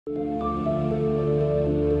เดี๋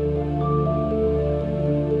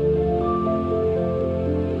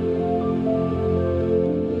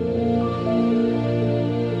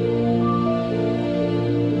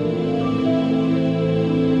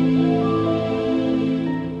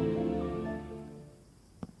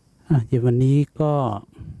ยววันนี้ก็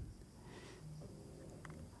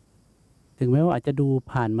ถึงแม้ว่าอาจจะดู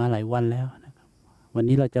ผ่านมาหลายวันแล้วนะครับวัน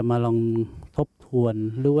นี้เราจะมาลองทบทวน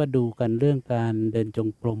หรือว่าดูกันเรื่องการเดินจง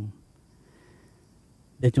กรม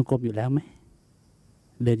เดินจงกรมอยู่แล้วไหม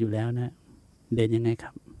เดินอยู่แล้วนะเดินยังไงค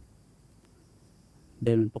รับเ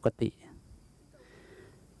ดินปกติ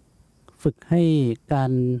ฝึกให้ก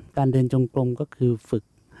ารเดินจงกรมก็คือฝึก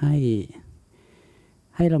ใ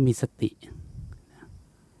ห้เรามีสติ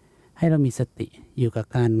ให้เรามีสติอยู่กับ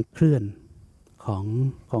การเคลื่อน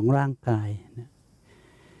ของร่างกายนะ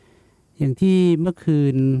อย่างที่เมื่อคื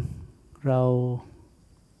นเ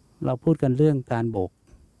ราพูดกันเรื่องการโบ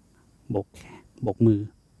กมือ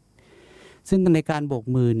ซึ่งในการโบก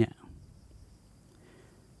มือเนี่ย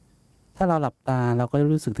ถ้าเราหลับตาเราก็จะ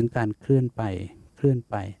รู้สึกถึงการเคลื่อนไป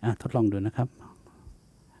ทดลองดูนะครับ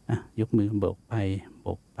ยกมือโบกไป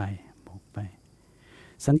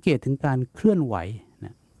สังเกตถึงการเคลื่อนไหวน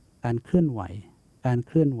ะการเคลื่อนไหว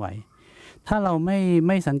ถ้าเราไ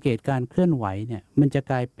ม่สังเกตการเคลื่อนไหวเนี่ยมันจะ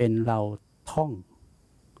กลายเป็นเรา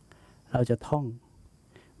จะท่อง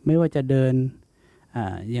ไม่ว่าจะเดิน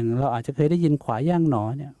อย่างเราอาจจะเคยได้ยินขวาย่างหนอ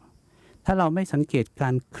เนี่ยถ้าเราไม่สังเกตกา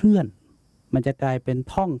รเคลื่อนมันจะกลายเป็น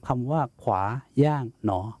ท่องคำว่าขวาย่างห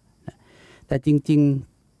นอแต่จริง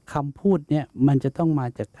ๆคำพูดเนี่ยมันจะต้องมา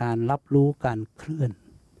จากการรับรู้การเคลื่อน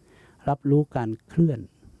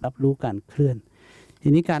ที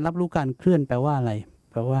นี้การรับรู้การเคลื่อนแปลว่าอะไร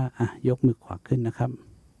แปลว่ายกมือขวาขึ้นนะครับ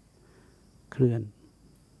เคลื่อน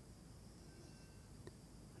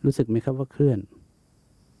รู้สึกไหมครับว่าเคลื่อน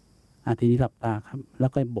ทีนี้หลับตาครับแล้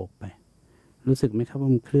วก็โบกไปรู้สึกไหมครับว่า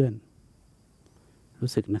มันเคลื่อนรู้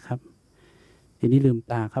สึกนะครับทีนี้ลืม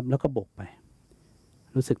ตาครับแล้วก็โบกไป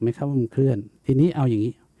รู้สึกไหมครับว่ามันเคลื่อนทีนี้เอาอย่าง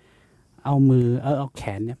นี้เอามือเอาแข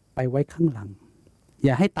นเนี่ยไปไว้ข้างหลังอ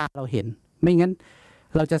ย่าให้ตาเราเห็นไม่งั้น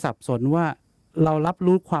เราจะสับสนว่าเรารับ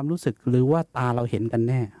รู้ความรู้สึกหรือว่าตาเราเห็นกัน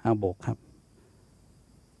แน่เอาโบกครับ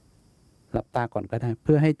หลับตาก่อนก็ได้เ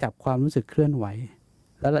พื่อให้จับความรู้สึกเคลื่อนไหว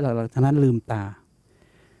แล้วหลังจากนั้นลืมตา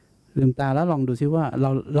แล้วลองดูซิว่า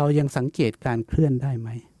เรายังสังเกตการเคลื่อนได้ไหม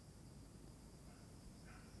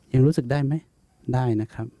ยังรู้สึกได้ไหมได้นะ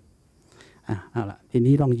ครับเอาละที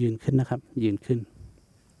นี้ลองยืนขึ้นนะครับยืนขึ้น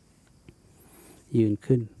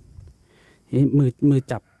มือ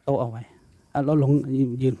จับโต๊ะเอาไว้เราลง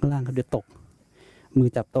ยืนข้างล่างครับเดี๋ยวตกมือ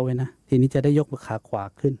จับโต๊ะไว้นะทีนี้จะได้ยกขาขวา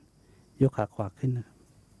ขึ้นนะครับ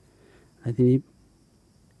แล้วทีนี้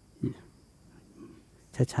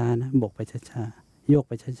ช้าๆนะบกไปช้าๆโยกไ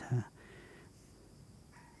ปช้า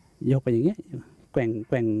ๆโยกไปอย่างเงี้ยแก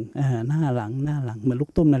ว่งหน้าหลังเหมือนลู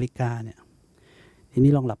กตุ้มนาฬิกาเนี่ยที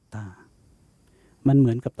นี้ลองหลับตามันเห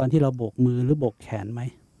มือนกับตอนที่เราโบกมือหรือโบกแขนไหม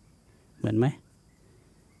เหมือนไหม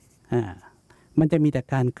มันจะมีแต่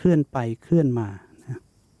การเคลื่อนไปเคลื่อนมานะ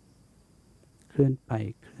เคลื่อนไป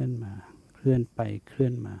เคลื่อนม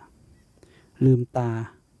าลืมตา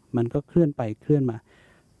มันก็เคลื่อนไปเคลื่อนมา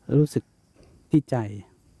รู้สึกที่ใจ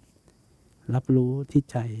รับรู้ที่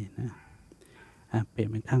ใจนะเปลี่ยน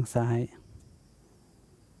เป็นข้างซ้าย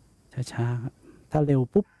ช้าๆถ้าเร็ว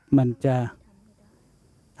ปุ๊บมันจะ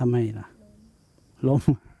ทำไมล่ะล้ม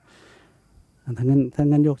ถ้า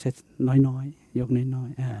งั้นยกน้อยยกน้อย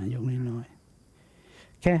ยกน้อย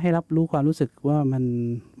แค่ให้รับรู้ความรู้สึกว่า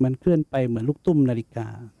มันเคลื่อนไปเหมือนลูกตุ้มนาฬิกา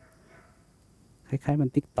คล้ายๆมัน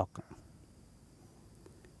TikTok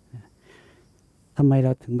ทำไมเร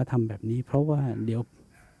าถึงมาทำแบบนี้เพราะว่าเดี๋ยว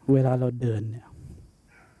เวลาเราเดินเนี่ย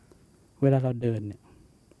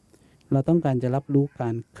เราต้องการจะรับรู้กา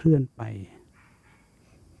รเคลื่อนไป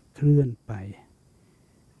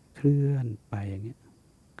อย่างเงี้ย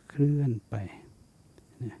เคลื่อนไป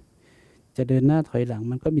จะเดินหน้าถอยหลัง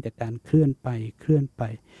มันก็มีแต่การเคลื่อนไป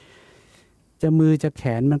จะมือจะแข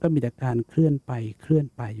นมันก็มีแต่การเคลื่อนไป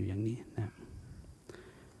อยู่อย่างนี้นะ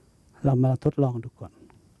เรามาทดลองดูก่อน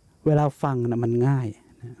เวลาฟังนะมันง่าย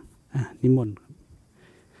นะนิมนต์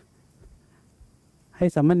ให้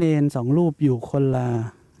สามเณร2 รูปอยู่คน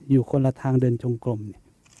ละทางเดินจงกรมเนี่ย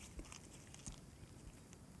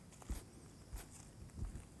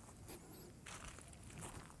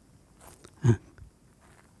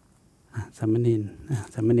สามเ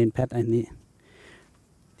ณรแพทย์อันนี้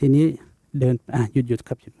ทีนี้เดินหยุดค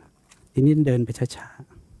รับหยุดทีนี้เดินไปช้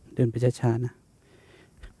าๆนะ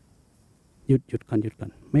หยุดก่อน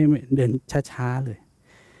ไม่เดินช้าๆเลย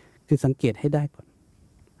คือสังเกตให้ได้ก่อน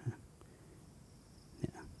เนี่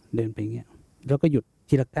ยเดินไปอย่างเงี้ยแล้วก็หยุด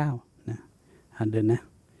ทีละก้าวนะเดินนะ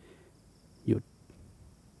หยุด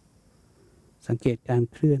สังเกตการ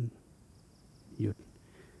เคลื่อนหยุด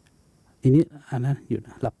ทีนี้นะหยุด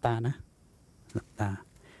หลับตานะหลับตา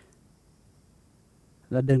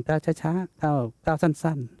เราเดินก้าวช้าๆก้าว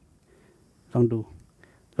สั้นๆลองดู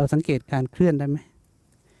เราสังเกตการเคลื่อนได้ไหม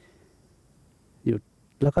หยุด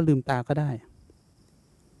แล้วก็ลืมตาก็ได้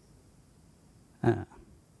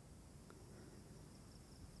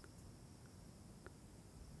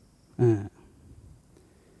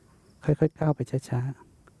ค่อยๆก้าวไปช้า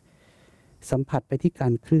ๆสัมผัสไปที่กา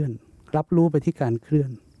รเคลื่อนรับรู้ไปที่การเคลื่อน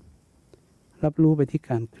รับรู้ไปที่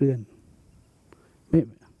การเคลื่อน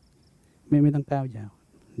ไม่ต้องก้าวยาว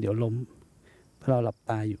เดี๋ยวล้มเพราะเราหลับ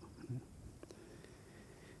ตาอยู่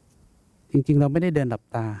จริงๆเราไม่ได้เดินหลับ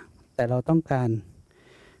ตาแต่เราต้องการ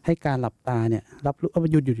ให้การหลับตาเนี่ยรับรู้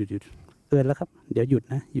หยุดเกินแล้วครับเดี๋ยวหยุด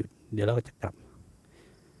นะหยุดเดี๋ยวเราก็จะกลับ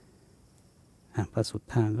พอสุด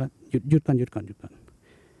ทางก็หยุดก่อน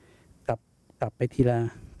กลับไปที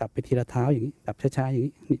ละเท้าอย่างนี้กลับช้าๆอย่าง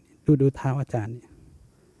นี้ดูเท้าอาจารย์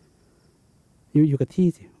อยู่กับที่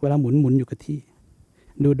สิเวลาหมุนอยู่กับที่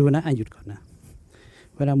ดูนะหยุดก่อนนะ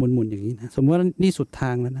เวลาหมุนอย่างนี้นะสมมติว่านี่สุดท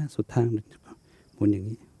างแล้วนะสุดทางหมุนอย่าง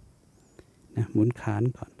นี้นะหมุนขา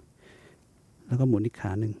ก่อนแล้วก็หมุนอีกข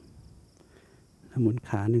าหนึ่งแล้วหมุนข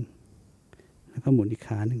าหนึ่งแล้วก็หมุนอีกข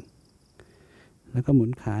าหนึ่งแล้วก็หมุ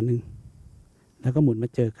นขาหนึ่งแล้วก็หมุนมา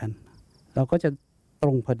เจอกันเราก็จะตร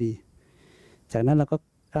งพอดีจากนั้นเราก็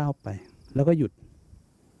ก้าวไปแล้วก็หยุด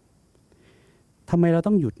ทำไมเรา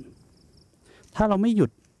ต้องหยุดถ้าเราไม่หยุ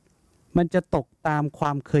ดมันจะตกตามคว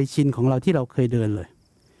ามเคยชินของเราที่เราเคยเดินเลย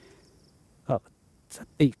ก็ส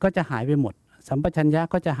ติก็จะหายไปหมดสัมปชัญญะ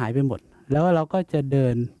ก็จะหายไปหมดแล้วเราก็จะเดิ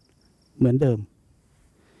นเหมือนเดิม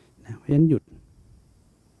นะเพราะฉะนั้นหยุด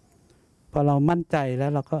พอเรามั่นใจแล้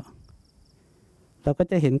วเราก็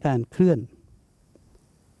จะเห็นการเคลื่อน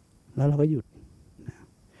แล้วเราก็หยุดนะ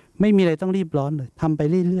ไม่มีอะไรต้องรีบร้อนเลยทำไป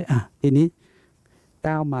เรื่อยๆทีนี้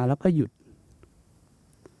ก้าวมาแล้วก็หยุด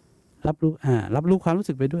รับรู้ความรู้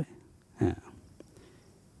สึกไปด้วย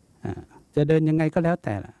จะเดินยังไงก็แล้วแ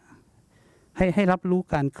ต่ละให้รับรู้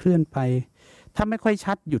การเคลื่อนไปถ้าไม่ค่อย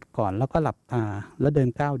ชัดหยุดก่อนแล้วก็หลับตาแล้วเดิน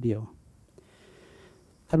ก้าวเดียว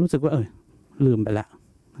ถ้ารู้สึกว่าลืมไปละ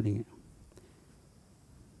อะไรเงี้ย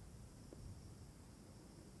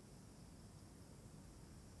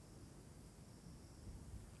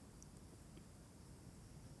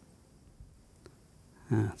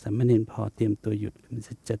สามเณรพอเตรียมตัวหยุดมัน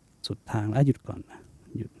จะสุดทางแล้วหยุดก่อนนะ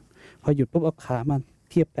หยุดพอหยุดปุ๊บเอาขามา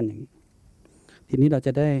เทียบกันอย่างนี้ทีนี้เราจ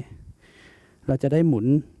ะได้หมุน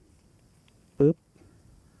ปึ๊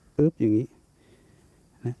บอย่างนี้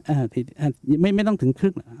นะทีไม่ต้องถึงค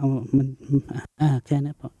รึ่งเอามันแค่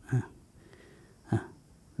นี้พอ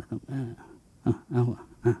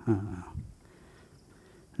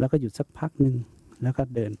แล้วก็หยุดสักพักหนึ่งแล้วก็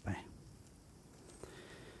เดินไป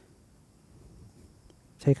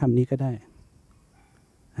ใช้คำนี้ก็ได้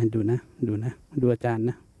ดูอาจารย์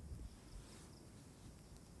นะ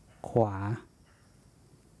ขวา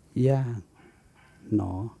ย่างหน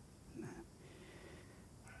อ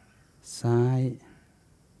ซ้าย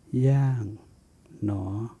ย่างหนอ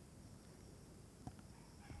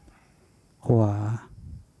ขวา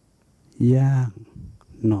ย่าง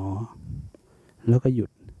หนอแล้วก็หยุ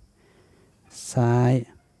ดซ้าย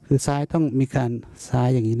คือซ้ายต้องมีการซ้าย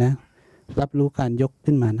อย่างนี้นะรับรู้การยก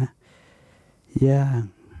ขึ้นมานะย่าง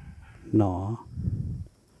หนอ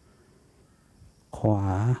ขวา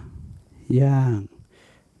ย่าง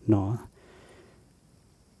หนอ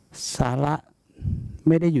สาระไ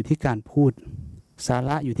ม่ได้อยู่ที่การพูดสาร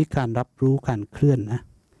ะอยู่ที่การรับรู้การเคลื่อนนะ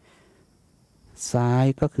ซ้าย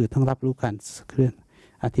ก็คือต้องรับรู้การเคลื่อน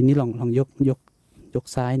ทีนี้ลองยก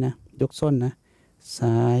ซ้ายนะยกส้นนะ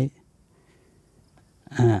ซ้าย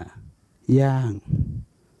ย่าง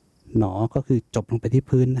หนอก็คือจบลงไปที่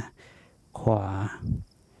พื้นนะขวา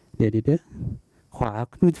เดี๋ยวขวา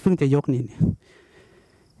เพิ่งจะยกนี่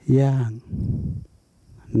ย่าง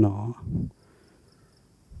หนอ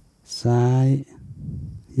ซ้าย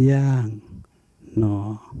ย่างหนอ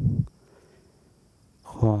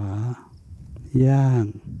ขวาย่าง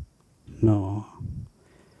หนอ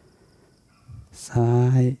ซ้า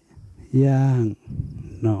ยย่าง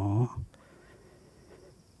หนอ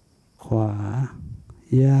ขวา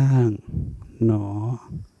ย่างหนอ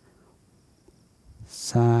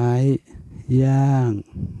ซ้ายย่าง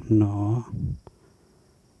หนอ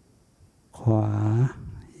ขวา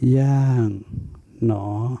ย่างหนอ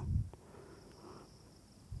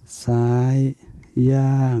ซ้ายย่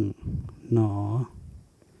างหนอ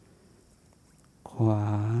ขวา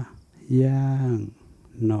ย่าง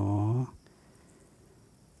หนอ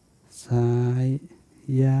ซ้าย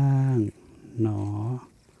ย่างหนอ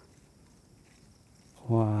ข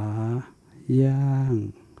วาย่าง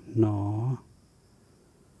หนอ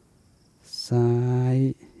ซ้าย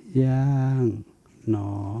ย่างหน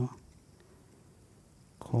อ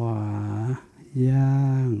ขวาย่า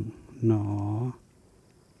งหนอ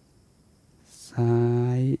ซ้า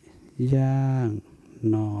ยย่าง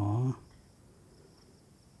หนอ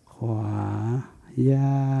ขวาย่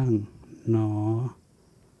างหนอ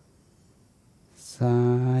ซ้า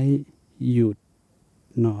ยหยุด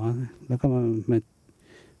หนอแล้วก็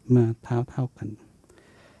มาเท้าเท่ากัน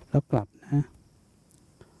แล้วกลับนะ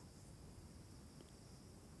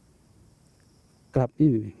กลับนี่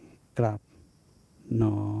กลับหน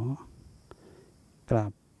อกลั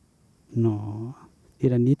บหนอที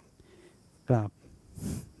ละนิดกลับ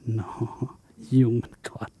หนอยุงมันก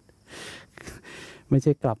อดไม่ใ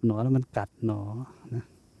ช่กลับหนอแล้วมันกัดหนอนะ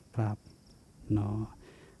กลับหนอ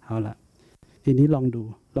เอาละทีนี้ลองดู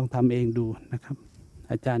ลองทำเองดูนะครับ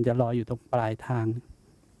อาจารย์จะรออยู่ตรงปลายทาง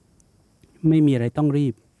ไม่มีอะไรต้องรี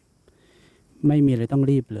บไม่มีอะไรต้อง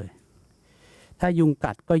รีบเลยถ้ายุง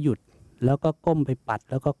กัดก็หยุดแล้วก็ก้มไปปัด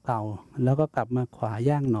แล้วก็เกาแล้วก็กลับมาขวา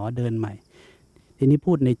ย่างหนอเดินใหม่ทีนี้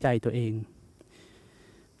พูดในใจตัวเอง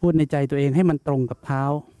พูดในใจตัวเองให้มันตรงกับเท้า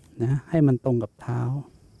นะให้มันตรงกับเท้า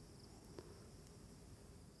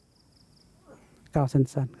ก้าว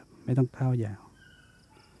สั้นๆครับไม่ต้องก้าวยาว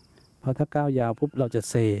เพราะถ้าก้าวยาวปุ๊บเราจะ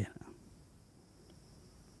เซ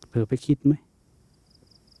เผลอไปคิดไหม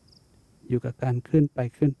อยู่กับการเคลื่อนไ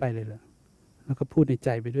ปเลยเหรอแล้วก็พูดในใจ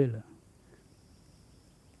ไปด้วยเหรอ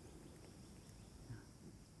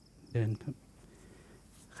เดินครับ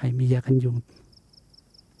ใครมียากันยุง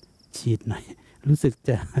ฉีดหน่อยรู้สึก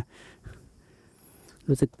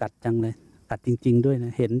กัดจังเลยกัดจริงๆด้วยน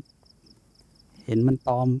ะเห็นมันต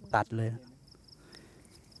อมกัดเลย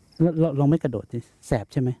แล้วลองไม่กระโดดสิแสบ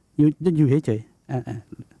ใช่ไหมอยู่เฉย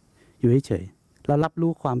ๆอยู่เฉยๆเรารับ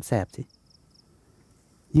รู้ความแสบสิ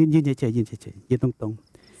ยืนเฉยๆยืนตรง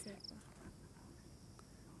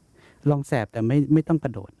ๆลองแสบแต่ไม่ต้องกร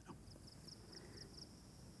ะโดด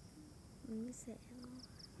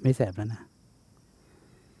ไม่แสบแล้วนะ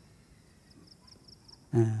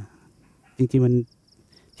จริงๆมัน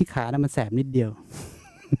ที่ขานะมันแสบนิดเดียว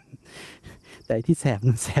แต่ที่แสบ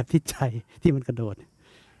มันแสบที่ใจที่มันกระโดด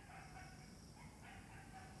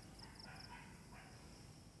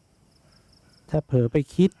ถ้าเผลอไป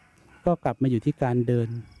คิดก็กลับมาอยู่ที่การเดิน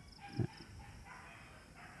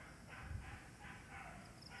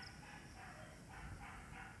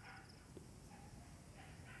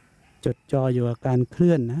จดจ่ออยู่กับการเค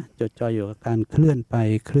ลื่อนนะจดจ่ออยู่กับการเคลื่อนไป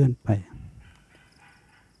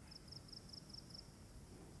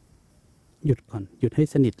หยุดก่อนหยุดให้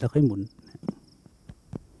สนิทแล้วค่อยหมุน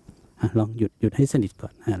ลองหยุดให้สนิทก่อ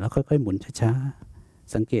นแล้วค่อยๆหมุนช้า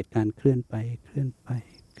ๆสังเกตการเคลื่อนไป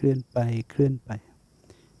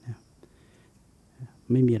นะ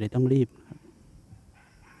ไม่มีอะไรต้องรีบ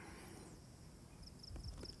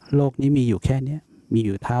โลกนี้มีอยู่แค่นี้มีอ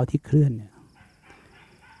ยู่เท้าที่เคลื่อนเนี่ย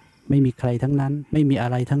ไม่มีใครทั้งนั้นไม่มีอะ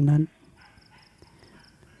ไรทั้งนั้น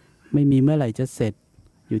ไม่มีเมื่อไหร่จะเสร็จ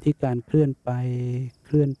อยู่ที่การเคลื่อนไป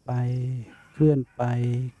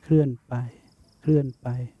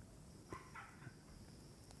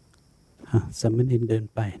สามเณรเดิน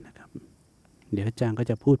ไปนะครับเดี๋ยวอาจารย์ก็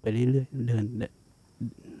จะพูดไปเรื่อยๆเ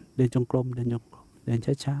ดินจงกรมเดิน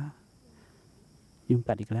ช้าๆยุง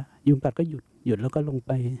กัดอีกแล้วยุงกัดก็หยุดแล้วก็ลงไ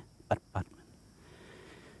ปปัด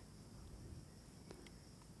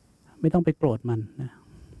ไม่ต้องไปโกรธมันนะ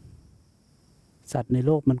สัตว์ในโ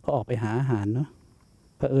ลกมันก็ออกไปหาอาหารเนาะ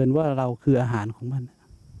เผอิญว่าเราคืออาหารของมัน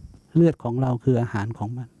เลือดของเราคืออาหารของ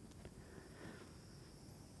มัน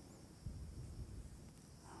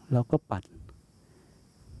เราก็ปัด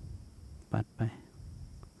ไป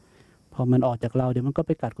พอมันออกจากเราเดี๋ยวมันก็ไ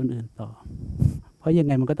ปกัดคนอื่นต่อเพราะยังไ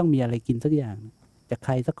งมันก็ต้องมีอะไรกินสักอย่างจากใค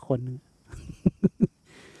รสักคน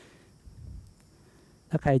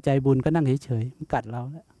ถ้าใครใจบุญก็นั่งเฉยๆมันกัดเรา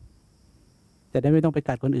แล้วจะได้ไม่ต้องไป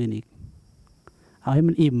กัดคนอื่นอีกเอาให้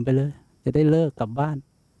มันอิ่มไปเลยจะได้เลิกกลับบ้าน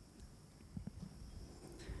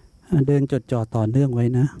เดินจดจ่อต่อเนื่องไว้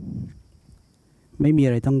นะไม่มีอ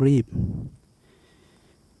ะไรต้องรีบ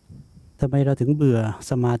ทำไมเราถึงเบื่อ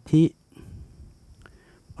สมาธิ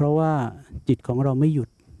เพราะว่าจิตของเราไม่หยุด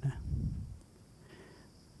นะ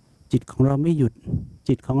จิตของเราไม่หยุด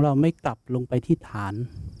จิตของเราไม่กลับลงไปที่ฐาน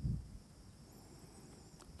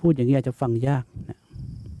พูดอย่างนี้อาจจะฟังยากนะ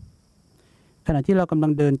ขณะที่เรากำลั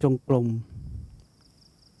งเดินจงกรม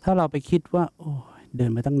ถ้าเราไปคิดว่าโอ้เดิน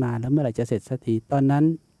มาตั้งนานแล้วเมื่อไหร่จะเสร็จสักทีตอนนั้น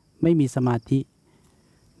ไม่มีสมาธิ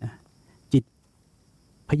นะจิต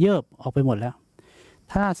เผยิบออกไปหมดแล้ว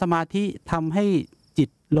ถ้าสมาธิทำให้จิต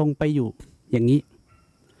ลงไปอยู่อย่างนี้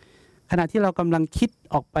ขณะที่เรากำลังคิด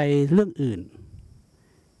ออกไปเรื่องอื่น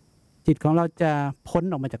จิตของเราจะพ้น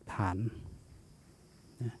ออกมาจากฐาน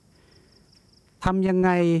ทำยังไง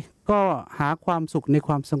ก็หาความสุขในค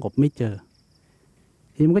วามสงบไม่เจอ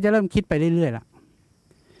ทีนี้มันก็จะเริ่มคิดไปเรื่อยๆล่ะ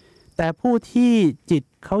แต่ผู้ที่จิต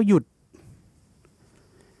เขาหยุด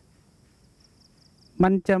มั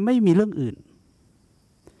นจะไม่มีเรื่องอื่น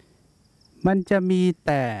มันจะมีแ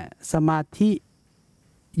ต่สมาธิ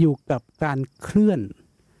อยู่กับการเคลื่อน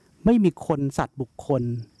ไม่มีคนสัตว์บุคคล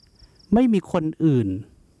ไม่มีคนอื่น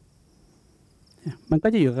มันก็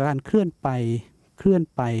จะอยู่กับการเคลื่อนไปเคลื่อน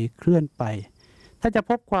ไปเคลื่อนไปถ้าจะ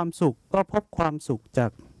พบความสุขก็พบความสุข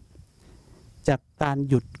จากการ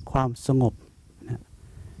หยุดความสงบนะ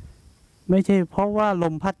ไม่ใช่เพราะว่าล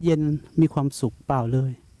มพัดเย็นมีความสุขเปล่าเล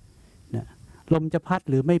ยนะลมจะพัด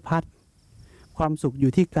หรือไม่พัดความสุขอ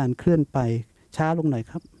ยู่ที่การเคลื่อนไปช้าลงหน่อย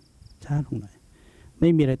ครับช้าลงหน่อยไม่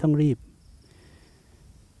มีอะไรต้องรีบ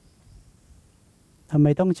ทำไม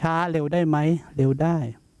ต้องช้าเร็วได้ไหมเร็วได้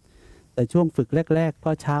แต่ช่วงฝึกแรกๆ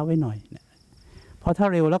ก็ช้าไว้หน่อยนะเพราะถ้า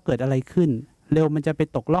เร็วแล้วเกิดอะไรขึ้นเร็วมันจะไป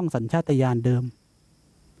ตกล่องสัญชาตญาณเดิม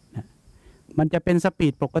นะมันจะเป็นสปี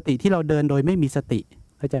ดปกติที่เราเดินโดยไม่มีสติ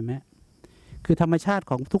เข้าใจไหมคือธรรมชาติ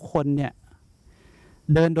ของทุกคนเนี่ย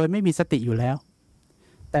เดินโดยไม่มีสติอยู่แล้ว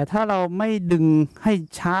แต่ถ้าเราไม่ดึงให้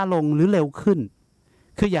ช้าลงหรือเร็วขึ้น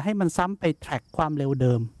คืออย่าให้มันซ้ำไปแทร็กความเร็วเ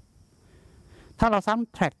ดิมถ้าเราซ้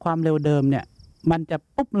ำแทร็กความเร็วเดิมเนี่ยมันจะ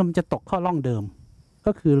ปุ๊บมันจะตกเข้าร่องเดิม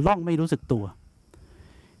ก็คือร่องไม่รู้สึกตัว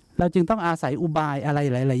เราจึงต้องอาศัยอุบายอะไร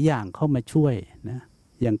หลายๆอย่างเข้ามาช่วยนะ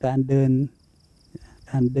อย่างการเดิน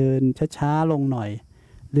ช้าๆลงหน่อย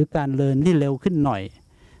หรือการเดินที่เร็วขึ้นหน่อย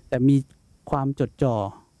แต่มีความจดจ่อ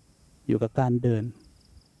อยู่กับการเดิน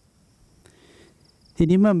ที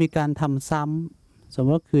นี้เมื่อมีการทำซ้ำสมม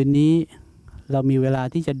ติว่าคืนนี้เรามีเวลา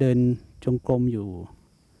ที่จะเดินจงกรมอยู่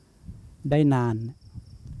ได้นาน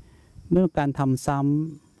เมื่อการทำ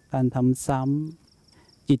ซ้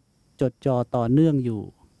ำจิตจดจ่อต่อเนื่องอยู่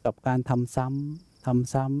กับการทำซ้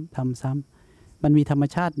ำมันมีธรรม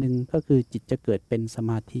ชาติหนึ่งก็คือจิตจะเกิดเป็นส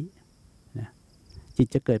มาธินะจิต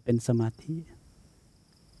จะเกิดเป็นสมาธิ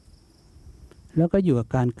แล้วก็อยู่กับ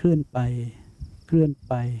การเคลื่อนไปนะเคลื่อน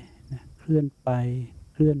ไ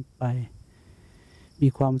ปมี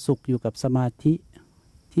ความสุขอยู่กับสมาธิ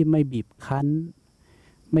ที่ไม่บีบคั้น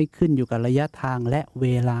ไม่ขึ้นอยู่กับระยะทางและเว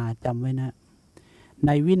ลาจำไว้นะใน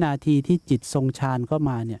วินาทีที่จิตทรงฌานเข้า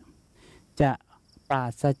มาเนี่ยจะปรา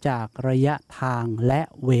ศจากระยะทางและ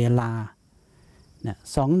เวลาเนี่ย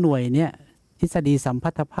2 หน่วยเนี่ยทฤษฎีสัม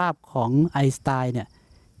พัทธภาพของไอน์สไตน์เนี่ย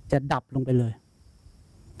จะดับลงไปเลย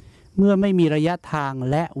เมื่อไม่มีระยะทาง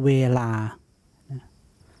และเวลา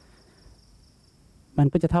มัน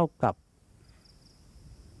ก็จะเท่ากับ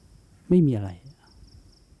ไม่มีอะไร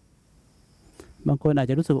บางคนอาจ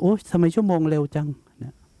จะรู้สึกโอ้ยทำไมชั่วโมงเร็วจังน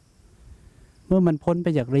ะเมื่อมันพ้นไป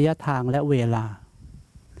จากระยะทางและเวลา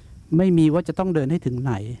ไม่มีว่าจะต้องเดินให้ถึงไ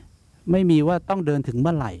หนไม่มีว่าต้องเดินถึงเ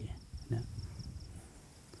มื่อไหร่นะ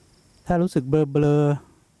ถ้ารู้สึกเบลอ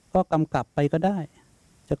ๆก็กำกับไปก็ได้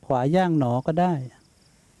จะขวาย่างหนอก็ได้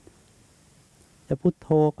จะพุทโธ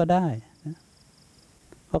ก็ได้นะ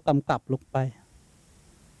ก็กำกับลงไป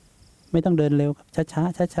ไม่ต้องเดินเร็วครับช้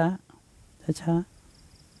า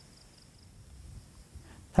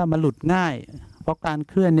ถ้ามันหลุดง่ายเพราะการ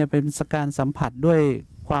เคลื่อนเนี่ยเป็นการสัมผัสด้วย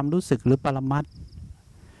ความรู้สึกหรือปรมัตถ์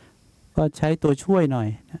ก็ใช้ตัวช่วยหน่อย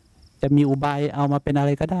จะมีอุบายเอามาเป็นอะไร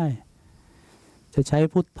ก็ได้จะใช้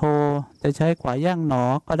พุทโธจะใช้ขวาย่างหนอ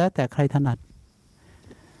ก็แล้วแต่ใครถนัด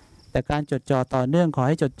แต่การจดจ่อต่อเนื่องขอใ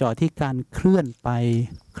ห้จดจ่อที่การเคลื่อนไป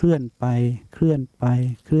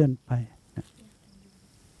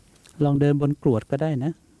ลองเดินบนกรวดก็ได้น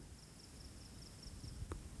ะ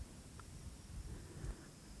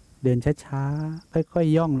เดินช้าๆค่อย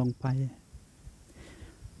ๆย่องลงไป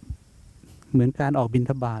เหมือนการออกบิณ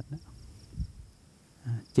ฑบาตนะ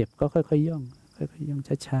เจ็บก็ค่อยๆย่อง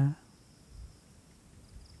ช้าๆ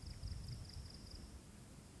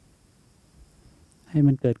ให้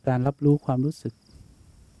มันเกิดการรับรู้ความรู้สึ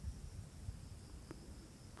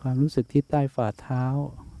กที่ใต้ฝ่าเท้า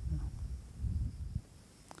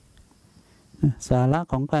สาระ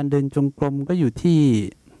ของการเดินจงกรมก็อยู่ที่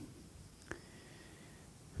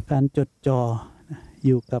การจดจ่ออ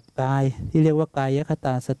ยู่กับกายที่เรียกว่ากายคต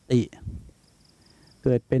าสติเ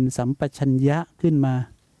กิดเป็นสัมปชัญญะขึ้นมา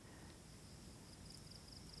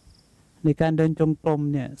ในการเดินจงกรม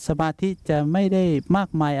เนี่ยสมาธิจะไม่ได้มาก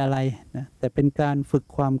มายอะไรนะแต่เป็นการฝึก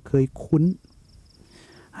ความเคยคุ้น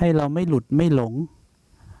ให้เราไม่หลุดไม่หลง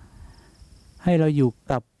ให้เราอยู่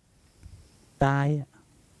กับกาย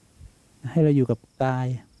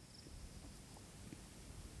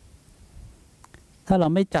ถ้าเรา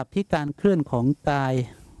ไม่จับที่การเคลื่อนของกาย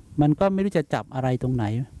มันก็ไม่รู้จะจับอะไรตรงไหน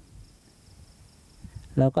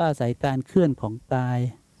เราก็อาศัยการเคลื่อนของกาย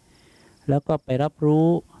แล้วก็ไปรับรู้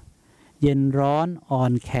เย็นร้อนอ่อ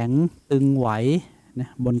นแข็งตึงไหวนะ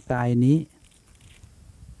บนกายนี้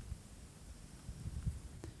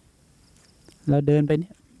เราเดินไปเนี่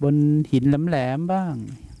ยบนหินแหลมๆบ้าง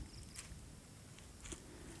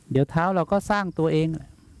เดี๋ยวเท้าเราก็สร้างตัวเอง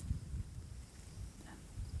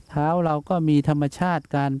เท้าเราก็มีธรรมชาติ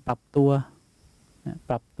การปรับตัวนะ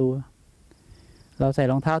ปรับตัวเราใส่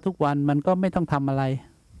รองเท้าทุกวันมันก็ไม่ต้องทำอะไร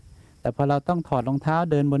แต่พอเราต้องถอดรองเท้า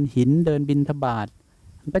เดินบนหินเดินบิณฑบาต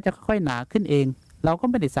มันก็จะค่อยๆหนาขึ้นเองเราก็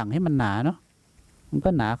ไม่ได้สั่งให้มันหนาเนาะมันก็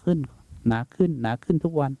หนาขึ้นหนาขึ้นหนาขึ้นทุ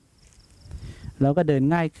กวันเราก็เดิน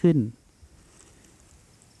ง่ายขึ้น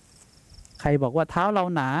ใครบอกว่าเท้าเรา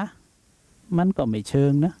หนามันก็ไม่เชิ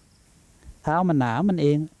งนะเท้ามันหนามันเอ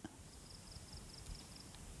ง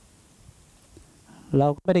เรา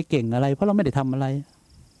ก็ไม่ได้เก่งอะไรเพราะเราไม่ได้ทำอะไร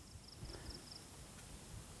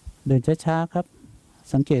เดินช้าๆครับ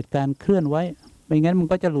สังเกตการเคลื่อนไว้ไม่งั้นมัน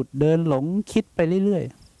ก็จะหลุดเดินหลงคิดไปเรื่อย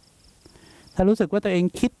ๆถ้ารู้สึกว่าตัวเอง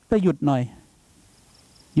คิดก็หยุดหน่อย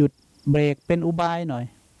หยุดเบรกเป็นอุบายหน่อย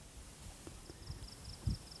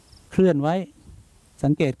เคลื่อนไว้สั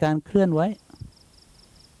งเกตการเคลื่อนไว้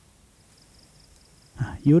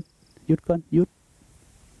หยุดก่อนหยุด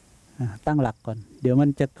ตั้งหลักก่อนเดี๋ยวมัน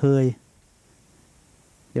จะ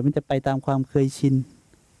เดี๋ยวมันจะไปตามความเคยชิน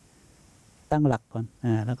ตั้งหลักก่อน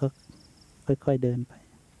แล้วก็ค่อยๆเดินไป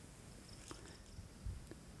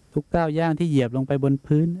ทุกก้าวย่างที่เหยียบลงไปบน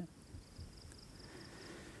พื้น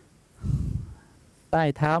ใต้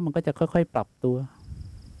เท้ามันก็จะค่อยๆปรับตัว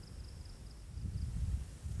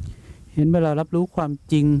เห็นเวลารับรู้ความ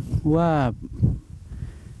จริงว่า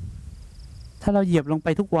ถ้าเราเหยียบลงไป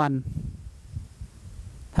ทุกวัน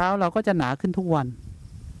เท้าเราก็จะหนาขึ้นทุกวัน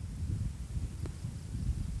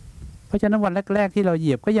เพราะฉะนั้นวันแรกๆที่เราเห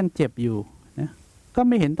ยียบก็ยังเจ็บอยู่นะก็ไ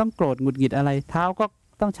ม่เห็นต้องโกรธหงุดหงิดอะไรเท้าก็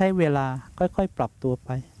ต้องใช้เวลาค่อยๆปรับตัวไป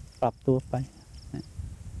นะ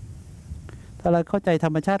ถ้าเราเข้าใจธร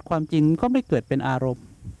รมชาติความจริงก็ไม่เกิดเป็นอารมณ์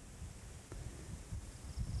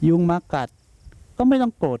ยุงมากัดก็ไม่ต้อ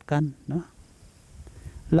งโกรธกันเนาะ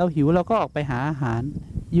เราหิวเราก็ออกไปหาอาหาร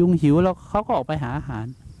ยุงหิวเขาก็ออกไปหาอาหาร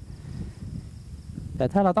แต่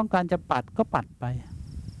ถ้าเราต้องการจะปัดก็ปัดไป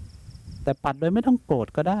แต่ปัดโดยไม่ต้องโกรธ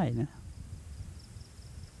ก็ได้นะ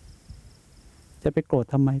จะไปโกรธ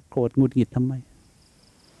ทำไมโกรธหงุดหงิดทำไม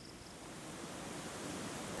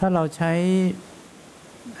ถ้าเราใช้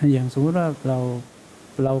อย่างสมมติว่าเ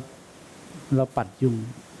ราปัดยุง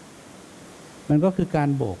มันก็คือการ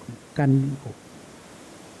โบก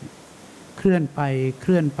เคลื่อนไ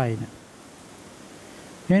ปเนี่ย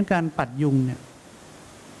เพราะฉะนั้นการปัดยุงเนี่ย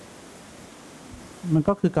มัน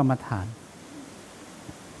ก็คือกรรมฐาน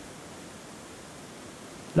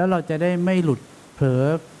แล้วเราจะได้ไม่หลุดเผลอ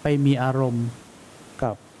ไปมีอารมณ์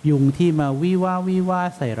กับยุงที่มาวิว่า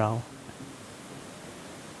ใส่เรา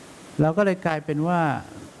ก็เลยกลายเป็นว่า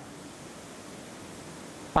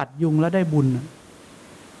ปัดยุงแล้วได้บุญ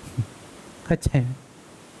เข้าใจ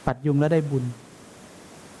ปัดยุงแล้วได้บุญ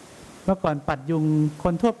เมื่อก่อนปัดยุงค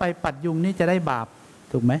นทั่วไปปัดยุงนี่จะได้บาป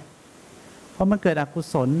ถูกไหมเพราะมันเกิดอกุ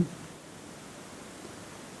ศล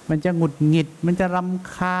มันจะหงุดหงิดมันจะร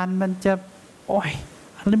ำคาญมันจะโอ้ย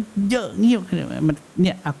อะไรเยอะเงี้ยมันเ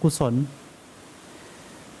นี่ยอกุศล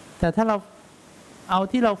แต่ถ้าเราเอา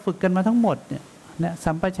ที่เราฝึกกันมาทั้งหมดเนี่ย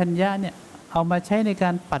สัมปชัญญะเนี่ยเอามาใช้ในกา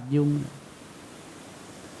รปัดยุง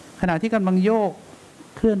ขณะที่กำลังโยก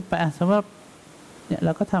เคลื่อนไปสมมติว่าเนี่ยเร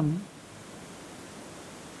าก็ทำ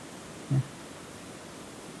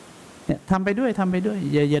เนี่ยทำไปด้วย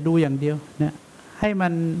อย่าดูอย่างเดียวเนี่ย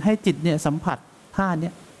ให้จิตเนี่ยสัมผัสท่าเนี่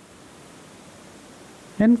ย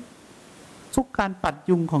นั้นทุกการปัด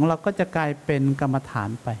ยุงของเราก็จะกลายเป็นกรรมฐาน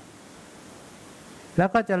ไปแล้ว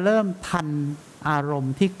ก็จะเริ่มทันอารม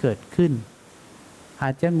ณ์ที่เกิดขึ้นอา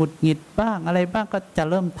จจะหงุดหงิดบ้างอะไรบ้างก็จะ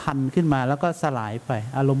เริ่มทันขึ้นมาแล้วก็สลายไป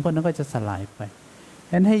อารมณ์พวกนั้นก็จะสลายไป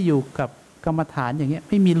งั้นให้อยู่กับกรรมฐานอย่างเงี้ย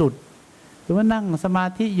ไม่มีหลุดหรือว่านั่งสมา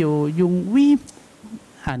ธิอยู่ยุงวิบ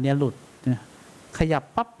เนี่ยหลุดขยับ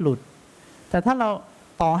ปั๊บหลุดแต่ถ้าเรา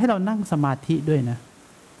ต่อให้เรานั่งสมาธิด้วยนะ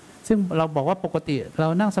ซึ่งเราบอกว่าปกติเรา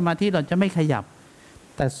นั่งสมาธิเราจะไม่ขยับ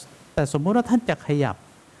แต่สมมุติว่าท่านจะขยับ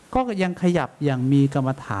ก็ยังขยับอย่างมีกรรม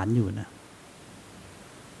ฐานอยู่นะ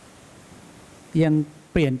ยัง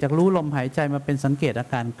เปลี่ยนจากรู้ลมหายใจมาเป็นสังเกตอา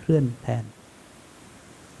การเคลื่อนแทน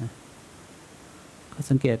ก็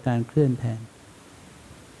สังเกตอาการเคลื่อนแทน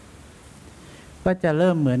ก็จะเ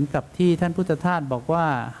ริ่มเหมือนกับที่ท่านพุทธทาสบอกว่า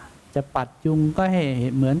จะปัดยุงก็ให้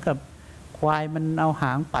เหมือนกับควายมันเอาห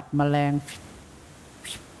างปัดแมลง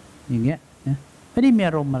อย่างเงี้ยนะไม่ได้มี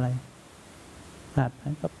อารมณ์อะไรปัด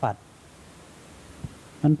ก็ปัด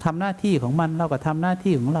มันทำหน้าที่ของมันเราก็ทำหน้า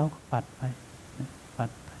ที่ของเราก็ปัดไปปัด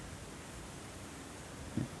ไป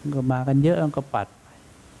ก็มากันเยอะก็ปัดไป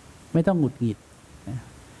ไม่ต้องหงุดหงิดนะ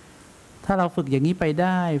ถ้าเราฝึกอย่างนี้ไปไ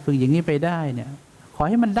ด้ฝึกอย่างนี้ไปได้เนี่ยขอ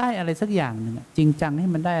ให้มันได้อะไรสักอย่างหนึ่งจริงจังให้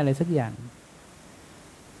มันได้อะไรสักอย่าง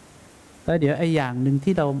แล้วเดี๋ยวไอ้อย่างหนึ่ง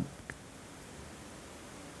ที่เรา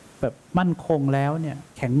แบบมั่นคงแล้วเนี่ย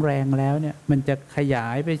แข็งแรงแล้วเนี่ยมันจะขยา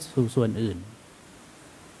ยไปสู่ส่วนอื่น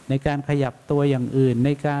ในการขยับตัวอย่างอื่นใน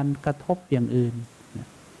การกระทบอย่างอื่น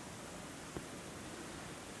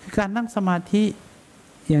คือการนั่งสมาธิ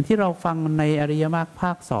อย่างที่เราฟังในอริยมรรคภ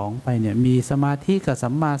าค 2ไปเนี่ยมีสมาธิกับสั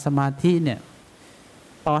มมาสมาธิเนี่ย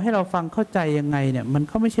ต่อให้เราฟังเข้าใจยังไงเนี่ยมัน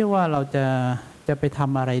ก็ไม่ใช่ว่าเราจะไปท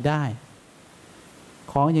ำอะไรได้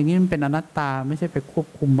ของอย่างนี้มันเป็นอนัตตาไม่ใช่ไปควบ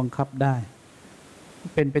คุมบังคับได้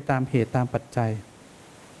เป็นไปตามเหตุตามปัจจัย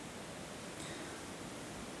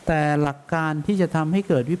แต่หลักการที่จะทำให้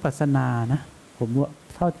เกิดวิปัสสนานะผมว่า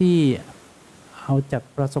เท่าที่เอาจาก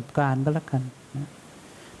ประสบการณ์ก็แล้วกันนะ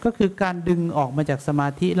ก็คือการดึงออกมาจากสมา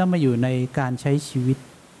ธิแล้วมาอยู่ในการใช้ชีวิต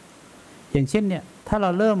อย่างเช่นเนี่ยถ้าเรา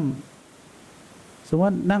เริ่มสมมติว่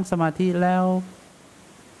านั่งสมาธิแล้ว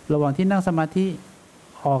ระหว่างที่นั่งสมาธิ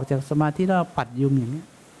ออกจากสมาธิแล้วปัดยุงอย่างนี้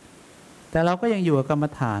แต่เราก็ยังอยู่กับกรรม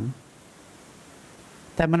ฐาน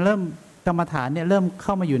แต่มันเริ่มกรรมฐานเนี่ยเริ่มเข้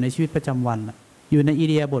ามาอยู่ในชีวิตประจำวันละอยู่ในอิ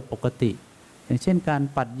ริยาบถปกติอย่างเช่นการ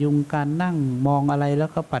ปัดยุงการนั่งมองอะไรแล้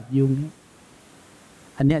วก็ปัดยุง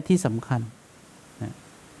อันเนี้ยที่สำคัญนะ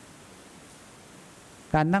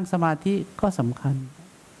การนั่งสมาธิก็สำคัญ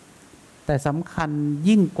แต่สำคัญ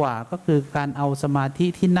ยิ่งกว่าก็คือการเอาสมาธิ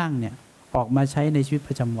ที่นั่งเนี่ยออกมาใช้ในชีวิตป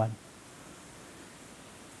ระจำวัน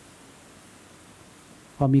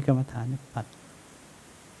พอมีกรรมฐานปัด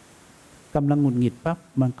กำลังหงุดหงิดปั๊บ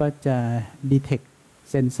มันก็จะ detect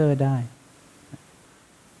sensor ได้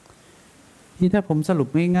ที่ถ้าผมสรุป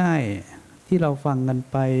ง่ายๆที่เราฟังกัน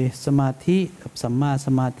ไปสมาธิกับสัมมาส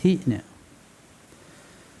มาธิเนี่ย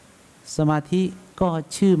สมาธิก็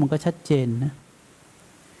ชื่อมันก็ชัดเจนนะ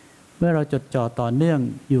เมื่อเราจดจ่อต่อเนื่อง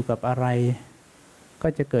อยู่กับอะไรก็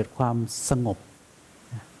จะเกิดความสงบ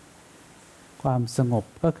ความสงบ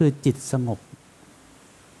ก็คือจิตสงบ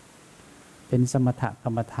เป็นสมถกร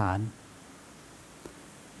รมฐาน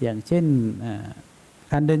อย่างเช่น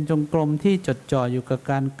การเดินจงกรมที่จดจ่ออยู่กับ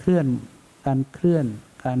การเคลื่อน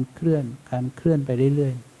ไปเรื่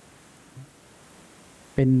อย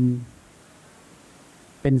ๆเ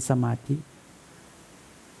ป็นสมาธิ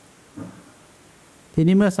ที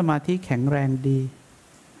นี้เมื่อสมาธิแข็งแรงดี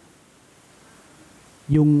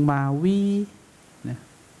ยุงมาวีนะ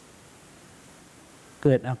เ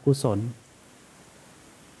กิดอกุศล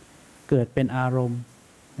เกิดเป็นอารมณ์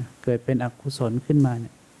นะเกิดเป็นอกุศลขึ้นมาเ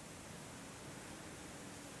นี่ย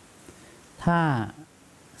ถ้า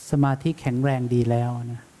สมาธิแข็งแรงดีแล้ว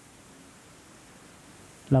นะ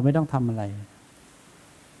เราไม่ต้องทำอะไร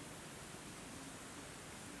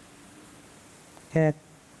แค่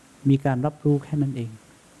มีการรับรู้แค่นั้นเอง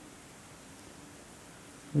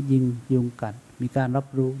ว่ายุงกัดมีการรับ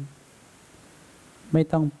รู้ไม่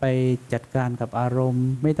ต้องไปจัดการกับอารมณ์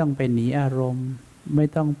ไม่ต้องไปหนีอารมณ์ไม่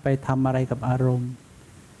ต้องไปทำอะไรกับอารมณ์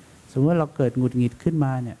สมมติว่าเราเกิดหงุดหงิดขึ้นม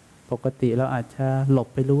าเนี่ยปกติเราอาจจะหลบ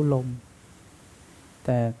ไปรู้ลมแ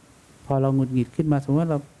ต่พอเราหงุดหงิดขึ้นมาสมมติว่า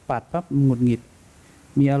เราปัดปั๊บหงุดหงิด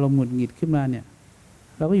มีอารมณ์หงุดหงิดขึ้นมาเนี่ย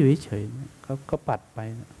เราก็อยู่เฉยๆก็ปัดไป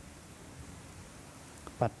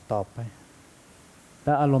ปัดต่อไปแ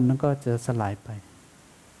ล้วอารมณ์นั้นก็จะสลายไป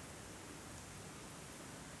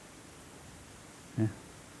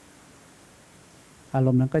อาร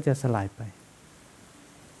มณ์นั้นก็จะสลายไป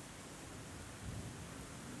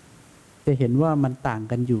จะเห็นว่ามันต่าง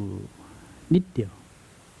กันอยู่นิดเดียว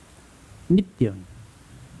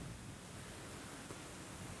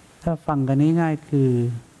ถ้าฟังกันง่ายๆคือ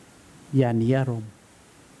อย่าหนีอารมณ์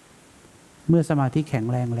เมื่อสมาธิแข็ง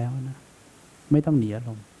แรงแล้วนะไม่ต้องหนีอาร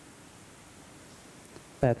มณ์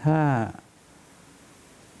แต่ถ้า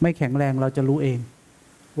ไม่แข็งแรงเราจะรู้เอง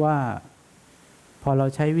ว่าพอเรา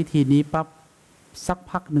ใช้วิธีนี้ปั๊บสัก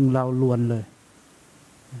พักหนึ่งเราลวนเลย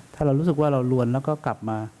ถ้าเรารู้สึกว่าเราลวนแล้วก็กลับ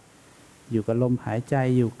มาอยู่กับลมหายใจ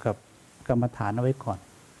อยู่กับกรรมฐานเอาไว้ก่อน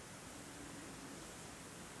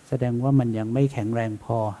แสดงว่ามันยังไม่แข็งแรงพ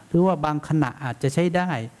อหรือว่าบางขณะอาจจะใช้ได้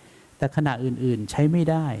แต่ขณะอื่นๆใช้ไม่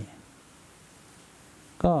ได้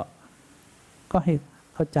ก็ให้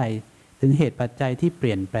เข้าใจถึงเหตุปัจจัยที่เป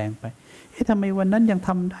ลี่ยนแปลงไปทำไมวันนั้นยังท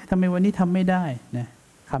ำได้ทำไมวันนี้ทำไม่ได้นะ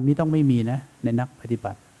คำนี้ต้องไม่มีนะในนักปฏิ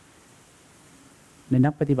บั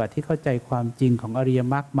ติที่เข้าใจความจริงของอริย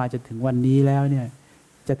มรรคมาจนถึงวันนี้แล้วเนี่ย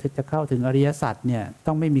จะเข้าถึงอริยสัจเนี่ย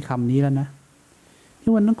ต้องไม่มีคำนี้แล้วนะ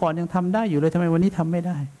ที่วันนั้นก่อนยังทำได้อยู่เลยทำไมวันนี้ทำไม่ไ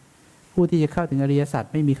ด้ผู้ที่จะเข้าถึงอริยสัจ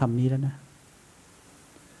ไม่มีคำนี้แล้วนะ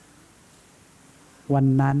วัน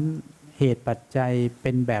นั้นเหตุปัจจัยเ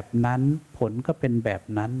ป็นแบบนั้นผลก็เป็นแบบ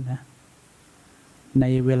นั้นนะใน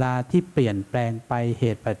เวลาที่เปลี่ยนแปลงไปเห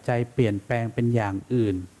ตุปัจจัยเปลี่ยนแปลงเป็นอย่าง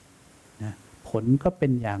อื่นนะผลก็เป็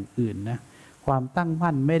นอย่างอื่นนะความตั้ง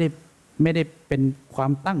มั่นไม่ได้เป็นควา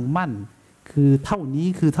มตั้งมั่นคือเท่านี้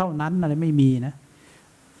คือเท่านั้นอะไรไม่มีนะ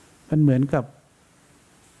มันเหมือนกับ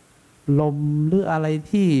ลมหรืออะไร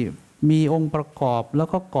ที่มีองค์ประกอบแล้ว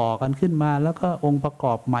ก็ก่อกันขึ้นมาแล้วก็องค์ประก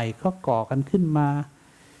อบใหม่ก็ก่อกันขึ้นมา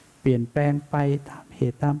เปลี่ยนแปลงไปตามเห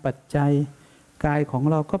ตุตามปัจจัยกายของ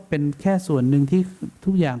เราก็เป็นแค่ส่วนหนึ่งที่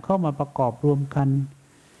ทุกอย่างเข้ามาประกอบรวมกัน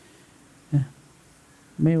นะ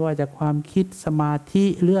ไม่ว่าจะความคิดสมาธิ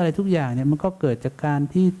หรืออะไรทุกอย่างเนี่ยมันก็เกิดจากการ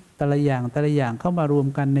ที่แต่ละอย่างเข้ามารวม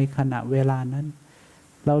กันในขณะเวลานั้น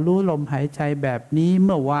เรารู้ลมหายใจแบบนี้เ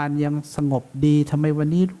มื่อวานยังสงบดีทำไมวัน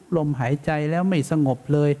นี้รู้ลมหายใจแล้วไม่สงบ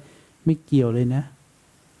เลยไม่เกี่ยวเลยนะ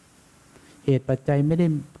เหตุปัจจัยไม่ได้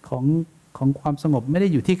ของความสงบไม่ได้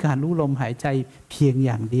อยู่ที่การรู้ลมหายใจเพียงอ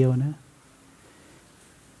ย่างเดียวนะ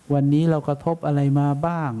วันนี้เรากระทบอะไรมา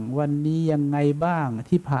บ้างวันนี้ยังไงบ้าง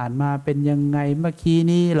ที่ผ่านมาเป็นยังไงเมื่อกี้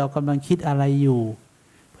นี้เรากำลังคิดอะไรอยู่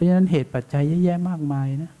เพราะฉะนั้นเหตุปัจจัยเยอะแยะมากมาย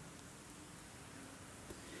นะ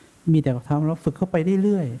มีแต่ทำเราฝึกเข้าไปเ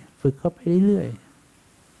รื่อยๆฝึกเข้าไปเรื่อย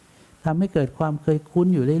ๆทำให้เกิดความเคยคุ้น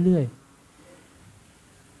อยู่เรื่อยๆ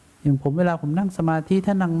อย่างผมเวลาผมนั่งสมาธิ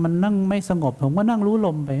ถ้ามันนั่งไม่สงบผมก็นั่งรู้ล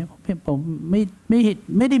มไปผมไ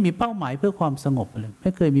ม่ได้มีเป้าหมายเพื่อความสงบเลยไ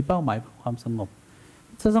ม่เคยมีเป้าหมายเพื่อความสงบ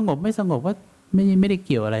จะสงบไม่สงบว่าไม่ได้เ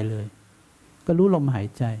กี่ยวอะไรเลยก็รู้ลมหาย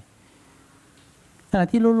ใจขณะ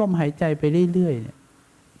ที่รู้ลมหายใจไปเรื่อยๆเนี่ย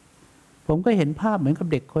ผมก็เห็นภาพเหมือนกับ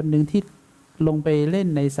เด็กคนหนึ่งที่ลงไปเล่น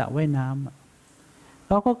ในสระว่ายน้ำเ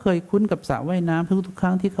ขาก็เคยคุ้นกับสระว่ายน้ำทุกค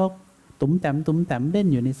รั้งที่เขาตุ๋มแต้มเล่น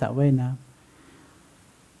อยู่ในสระว่ายน้ำ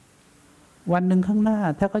วันหนึ่งข้างหน้า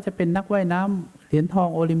ถ้าเขาจะเป็นนักว่ายน้ำเหรียญทอง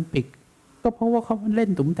โอลิมปิกก็เพราะว่าเขาเล่น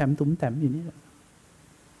ตุ๋มแต้มอยู่นี่แหละ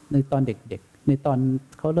ในตอนเด็กๆในตอน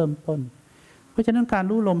เขาเริ่มต้นเพราะฉะนั้นการ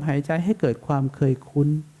รู้ลมหายใจให้เกิดความเคยคุ้น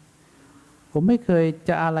ผมไม่เคยจ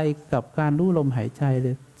ะอะไรกับการรู้ลมหายใจเล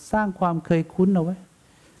ยสร้างความเคยคุ้นเอาไว้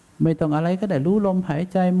ไม่ต้องอะไรก็ได้รู้ลมหาย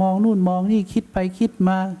ใจมองนู่นมองนี่คิดไปคิดม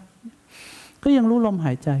าก็ยังรู้ลมห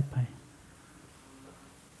ายใจไป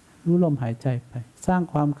รู้ลมหายใจไปสร้าง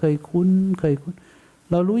ความเคยคุ้น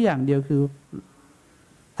เรารู้อย่างเดียวคือ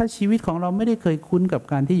ถ้าชีวิตของเราไม่ได้เคยคุ้นกับ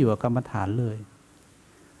การที่อยู่กับกรรมฐานเลย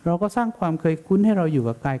เราก็สร้างความเคยคุ้นให้เราอยู่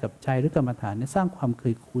กับกายกับใจหรือกรรมฐานเนี่ยสร้างความเค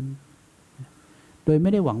ยคุ้นโดยไ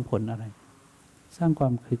ม่ได้หวังผลอะไรสร้างควา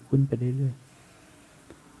มเคยคุ้นไปเรื่อย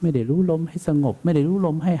ๆไม่ได้รู้ลมให้สงบไม่ได้รู้ล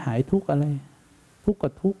มให้หายทุกข์อะไรทุกข์กั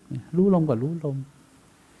บทุกข์รู้ลมกับรู้ลม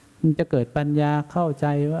มันจะเกิดปัญญาเข้าใจ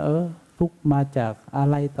ว่าทุกข์มาจากอะ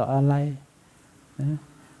ไรต่ออะไรนะ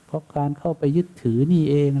เพราะการเข้าไปยึดถือนี่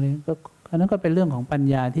เองอะไรก็อันนั้นก็เป็นเรื่องของปัญ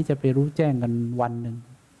ญาที่จะไปรู้แจ้งกันวันหนึ่ง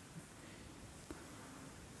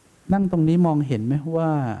นั่งตรงนี้มองเห็นไหมว่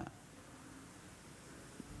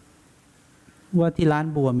าที่ร้าน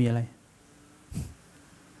บัวมีอะไร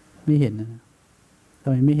ไม่เห็นนะทำ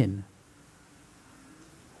ไมไม่เห็น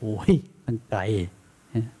โอ้ยมันไกล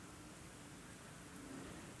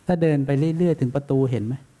ถ้าเดินไปเรื่อยๆถึงประตูเห็น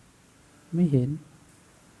ไหมไม่เห็น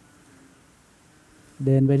เ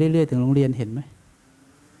ดินไปเรื่อยๆถึงโรงเรียนเห็นไหม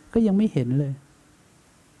ก็ยังไม่เห็นเลย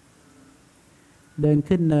เดิน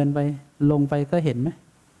ขึ้นเนินไปลงไปก็เห็นไหม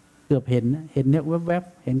เกือบเห็นนะเห็นเนี่ยแวบ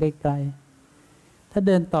ๆเห็นไกลๆถ้าเ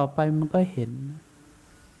ดินต่อไปมันก็เห็น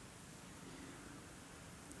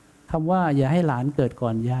คำว่าอย่าให้หลานเกิดก่อ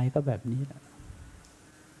นยายก็แบบนี้แหละ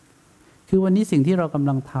คือวันนี้สิ่งที่เรากำ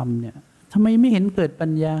ลังทำเนี่ยทำไมไม่เห็นเกิดปั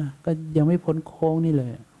ญญาก็ยังไม่พ้นโค้งนี่เล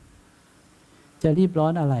ยจะรีบร้อ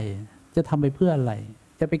นอะไรจะทำไปเพื่ออะไร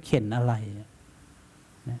จะไปเข็นอะไรนะ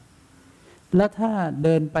แล้วถ้าเ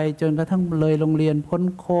ดินไปจนกระทั่งเลยโรงเรียนพ้น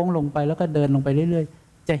โค้งลงไปแล้วก็เดินลงไปเรื่อย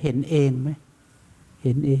ๆจะเห็นเองไหมเ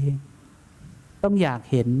ห็นเองต้องอยาก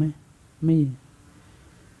เห็นไหมไม่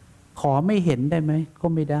ขอไม่เห็นได้ไหมก็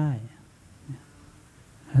ไม่ได้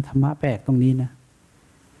ธรรมะแปลกตรงนี้นะ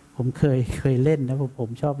ผมเคยเล่นนะผม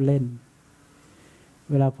ชอบเล่น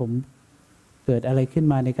เวลาผมเกิดอะไรขึ้น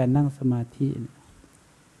มาในการนั่งสมาธิ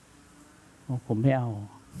ผมไม่เอา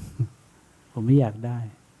ผมไม่อยากได้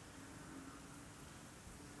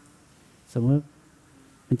สมมติ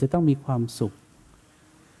มันจะต้องมีความสุข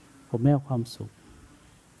ผมไม่เอาความสุข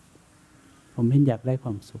ผมไม่อยากได้คว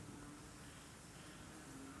ามสุข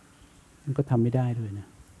มันก็ทำไม่ได้ด้วยนะ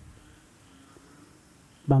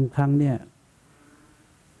บางครั้งเนี่ย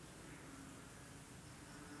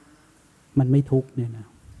มันไม่ทุกข์เนี่ยนะ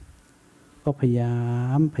ก็พยายา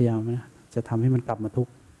มนะจะทำให้มันกลับมาทุก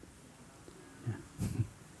ข์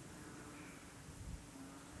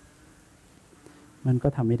มันก็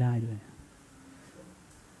ทำไม่ได้ด้วย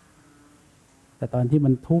แต่ตอนที่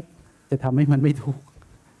มันทุกข์จะทำให้มันไม่ทุกข์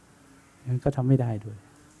มันก็ทำไม่ได้ด้วย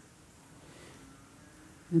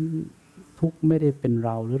ทุกข์ไม่ได้เป็นเร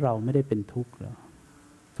าหรือเราไม่ได้เป็นทุกข์หรอก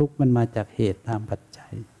ทุกข์มันมาจากเหตุตามปัจจั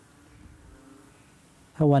ย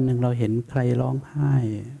ถ้าวันหนึ่งเราเห็นใครร้องไห้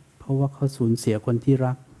เพราะว่าเขาสูญเสียคนที่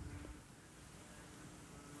รัก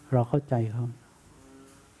เราเข้าใจเขา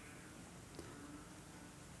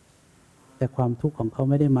แต่ความทุกข์ของเขา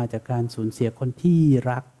ไม่ได้มาจากการสูญเสียคนที่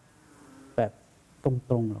รักแบบต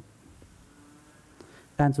รงๆหรอก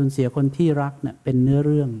การสูญเสียคนที่รักเนี่ยเป็นเนื้อเ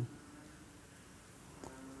รื่อง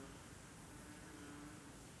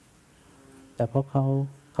แต่เพราะเขา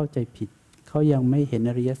เข้าใจผิดเขายังไม่เห็น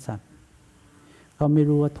อริยสัจเขาไม่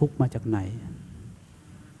รู้ว่าทุกข์มาจากไหน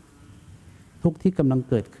ทุกข์ที่กำลัง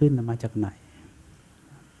เกิดขึ้นมาจากไหน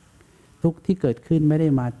ทุกข์ที่เกิดขึ้นไม่ได้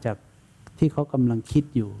มาจากที่เขากำลังคิด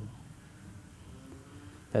อยู่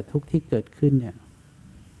แต่ทุกข์ที่เกิดขึ้นเนี่ย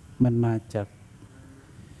มันมาจาก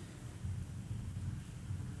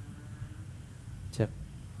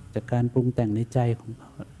การปรุงแต่งในใจของเข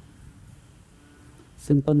า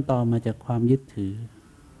ซึ่งต้นตอมาจากความยึดถือ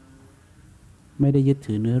ไม่ได้ยึด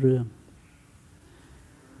ถือเนื้อเรื่อง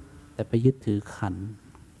แต่ไปยึดถือขันธ์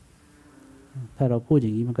ถ้าเราพูดอย่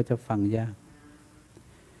างนี้มันก็จะฟังยาก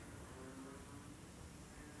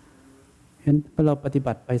เห็นพอเราปฏิ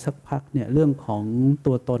บัติไปสักพักเนี่ยเรื่องของ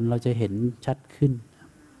ตัวตนเราจะเห็นชัดขึ้น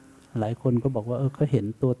หลายคนก็บอกว่าเขาเห็น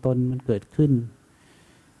ตัวตนมันเกิดขึ้น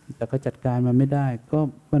แต่ก็จัดการมันไม่ได้ก็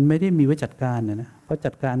มันไม่ได้มีไว้จัดการนะเพราะ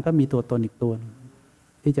จัดการก็มีตัวตนอีกตัว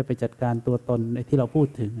ที่จะไปจัดการตัวตนในที่เราพูด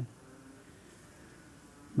ถึง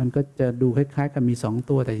มันก็จะดูคล้ายๆกับมี2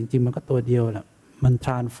ตัวแต่จริงๆมันก็ตัวเดียวแหละมันท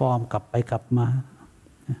รานส์ฟอร์มกลับไปกลับมา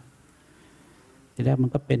ทีแรกมั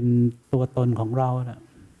นก็เป็นตัวตนของเราแหละ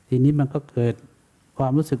ทีนี้มันก็เกิดควา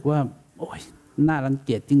มรู้สึกว่าโอ๊ยน่ารังเ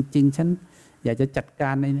กียจจริงๆฉันอยากจะจัดกา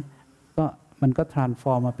รในนี้ก็มันก็ทรานส์ฟ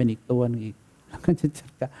อร์มมาเป็นอีกตัวนึงอีกแล้วก็จะจัด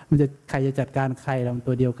การมันจะใครจะจัดการใครเรา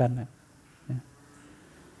ตัวเดียวกันนะ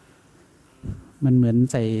มันเหมือน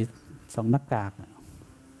ใส่2หน้ากาก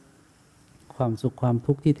ความสุขความ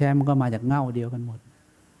ทุกข์ที่แท้มันก็มาจากเง่าเดียวกันหมด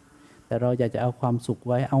แต่เราอยากจะเอาความสุข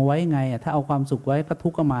ไว้เอาไว้ไงถ้าเอาความสุขไว้ก็ทุ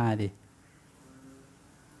กข์ก็มาดิ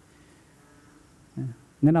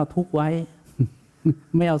งั้นเอาทุกข์ไว้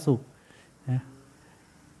ไม่เอาสุขนะ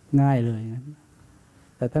ง่ายเลยงั้น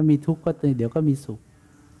แต่ถ้ามีทุกข์ก็เดี๋ยวก็มีสุข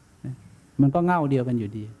นะมันก็เง่าเดียวกันอ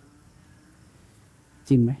ยู่ดี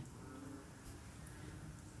จริงไหม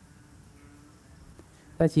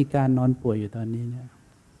ถ้าชีการนอนป่วยอยู่ตอนนี้เนี่ย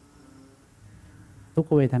ทุกข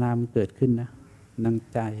เวทนามันเกิดขึ้นนะทาง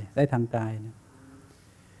ใจได้ทางกายนะ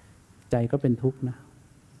ใจก็เป็นทุกข์นะ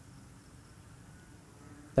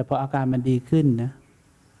แต่พออาการมันดีขึ้นนะ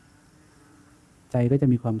ใจก็จะ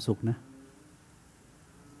มีความสุขนะ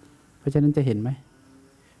เพราะฉะนั้นจะเห็นไหม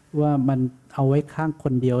ว่ามันเอาไว้ข้างค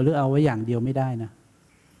นเดียวหรือเอาไว้อย่างเดียวไม่ได้นะ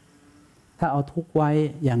ถ้าเอาทุกข์ไว้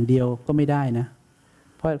อย่างเดียวก็ไม่ได้นะ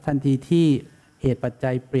เพราะทันทีที่เหตุปัจ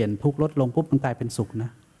จัยเปลี่ยนทุกข์ลดลงปุ๊บมันกลายเป็นสุขนะ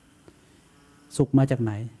สุขมาจากไห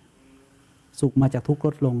นสุขมาจากทุกข์ล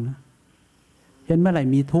ดลงนะเห็นเมื่อไหร่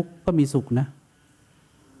มีทุกข์ก็มีสุขนะ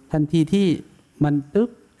ทันทีที่มันตึ๊บ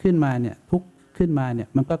ขึ้นมาเนี่ยทุกข์ขึ้นมาเนี่ย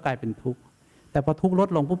มันก็กลายเป็นทุกข์แต่พอทุกข์ลด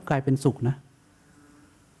ลงปุ๊บกลายเป็นสุขนะ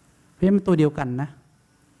เพราะมันตัวเดียวกันนะ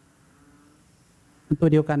มันตัว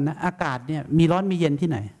เดียวกันนะอากาศเนี่ยมีร้อนมีเย็นที่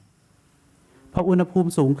ไหนพออุณหภูมิ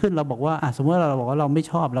สูงขึ้นเราบอกว่าสมมติเราบอกว่าเราไม่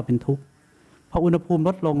ชอบเราเป็นทุกข์พออุณหภูมิล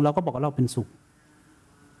ดลงเราก็บอกว่าเราเป็นสุข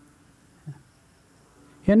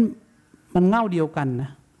เห็นมันเง่าเดียวกันนะ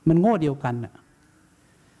มันโง่เดียวกันน่ะ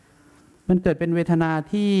มันเกิดเป็นเวทนา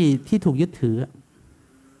ที่ถูกยึดถือ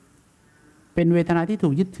เป็นเวทนาที่ถู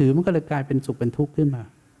กยึดถือมันก็เลยกลายเป็นสุขเป็นทุกข์ขึ้นมา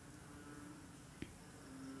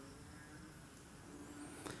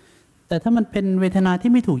แต่ถ้ามันเป็นเวทนา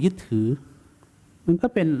ที่ไม่ถูกยึดถือมันก็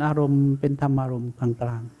เป็นอารมณ์เป็นธรรมอารมณ์กล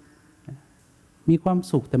างๆมีความ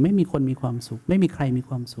สุขแต่ไม่มีคนมีความสุขไม่มีใครมี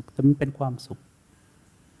ความสุขแต่มันเป็นความสุข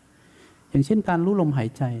อย่างเช่นการรู้ลมหาย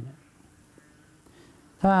ใจเนี่ย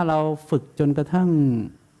ถ้าเราฝึกจนกระทั่ง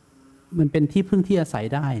มันเป็นที่พึ่งที่อาศัย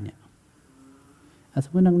ได้เนี่ยส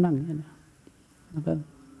มมตินั่งๆเนี่ยแล้วก็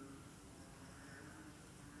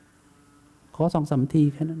ขอ2-3 ที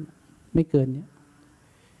แค่นั้นไม่เกินเนี้ย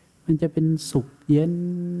มันจะเป็นสุขเย็น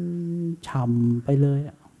ฉ่ำไปเลย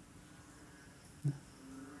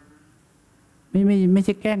ไม่ใ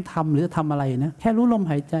ช่แกล้งทำหรือทำอะไรนะแค่รู้ลม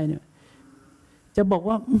หายใจเนี่ยจะบอก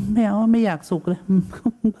ว่าไม่เอาไม่อยากสุขเลย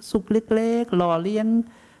สุขเล็กๆหล่อเลี้ยง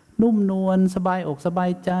นุ่มนวลสบายอกสบา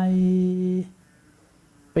ยใจ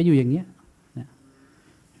ไปอยู่อย่างเงี้ย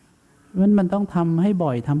มันต้องทำให้บ่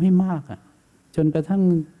อยทำให้มากจนกระทั่ง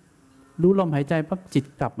รู้ลมหายใจปั๊บจิต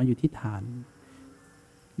กลับมาอยู่ที่ฐาน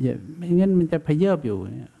อย่าไม่งั้นมันจะพเยิบอยู่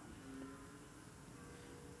เนี่ย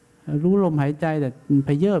รู้ลมหายใจแต่พ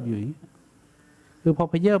เยิบอยู่คือพอ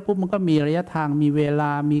พเยิบปุ๊บมันก็มีระยะทางมีเวล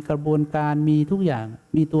ามีกระบวนการมีทุกอย่าง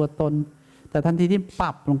มีตัวตนแต่ทันทีที่ป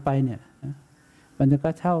รับลงไปเนี่ยมันจะ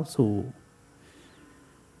ก็เข้าสู่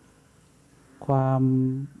คว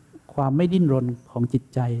ามไม่ดิ้นรนของจิต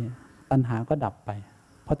ใจตัณหาก็ดับไป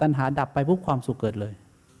พอตัณหาดับไปปุ๊บความสุขเกิดเลย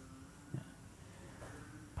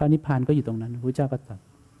พระนิพพานก็อยู่ตรงนั้นพระเจ้าก็ตรัส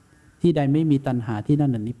ที่ใดไม่มีตัณหาที่นั่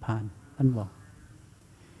นน่ะนิพพานท่านบอก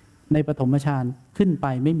ในปฐมฌานขึ้นไป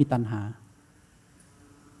ไม่มีตัณหา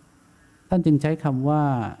ท่านจึงใช้คำว่า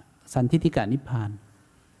สันทิฏฐิกนิพพาน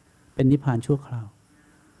เป็นนิพพานชั่วคราว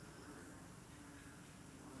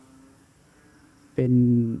เป็น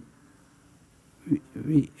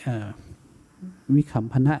วิคัม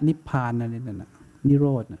ภนะนิพพานอะไรนั่นน่ะนิโร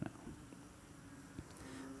ธน่ะ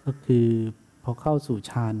ก็คือพอเข้าสู่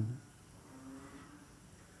ฌาน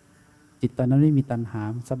จิตตอนนั้นไม่มีตัณหา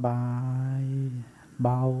สบายเบ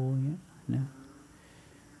าอย่างเงี้ยนะ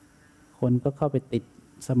คนก็เข้าไปติด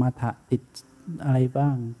สมถะติดอะไรบ้า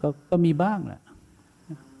งก็มีบ้างแหละ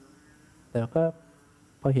แต่ก็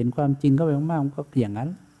พอเห็นความจริงเข้าไปมากๆมันก็อย่างนั้น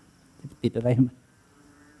จะติดอะไร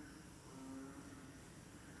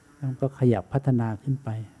มันก็ขยับพัฒนาขึ้นไป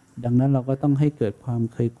ดังนั้นเราก็ต้องให้เกิดความ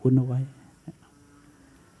เคยคุ้นเอาไว้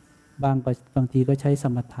บางทีก็ใช้ส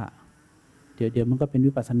มถะเดี๋ยวมันก็เป็น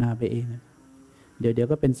วิปัสสนาไปเองเดี๋ยว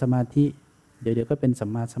ก็เป็นสมาธิเดี๋ยวก็เป็นสัม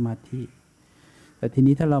มาสมาธิแต่ที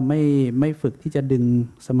นี้ถ้าเราไม่ฝึกที่จะดึง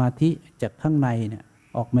สมาธิจากข้างในเนี่ย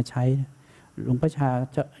ออกมาใช้หลวงพ่อชา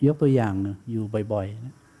จะยกตัวอย่างอยู่บ่อยๆน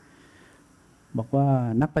ะบอกว่า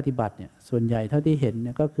นักปฏิบัติเนี่ยส่วนใหญ่เท่าที่เห็นเ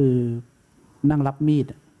นี่ยก็คือนั่งรับมีด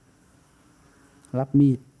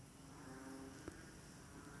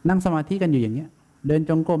นั่งสมาธิกันอยู่อย่างเงี้ยเดิน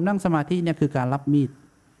จงกรมนั่งสมาธิเนี่ยคือการรับมีด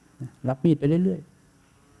ไปเรื่อย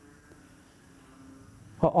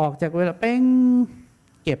ๆพอออกจากเวลาเป้ง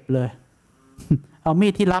เก็บเลย เอามี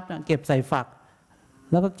ดที่รับเก็บใส่ฝัก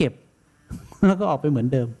แล้วก็เก็บ แล้วก็ออกไปเหมือน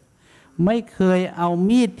เดิมไม่เคยเอา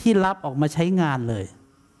มีดที่รับออกมาใช้งานเลย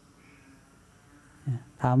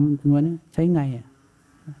ถามถึงวันนี้ใช้ไง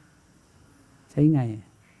ใช้ไง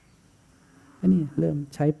ก็นี่เริ่ม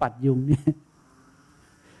ใช้ปัดยุงเนี่ย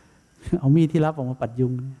เอามีดที่รับออกมาปัดยุ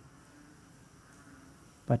ง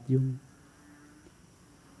ปัดยุง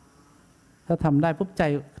ถ้าทำได้ปุ๊บใจ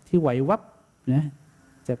ที่ไหววับนะ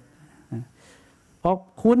จะพอ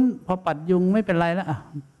คุ้นพอปัดยุงไม่เป็นไรแล้ว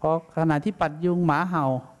พอขณะที่ปัดยุงหมาเห่า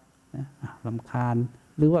รำคาญ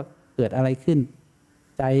หรือว่าเกิดอะไรขึ้น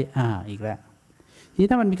ใจอีกแล้วทีนี้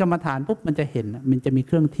ถ้ามันมีกรรมฐานปุ๊บมันจะเห็นมันจะมีเ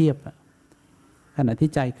ครื่องเทียบขณะที่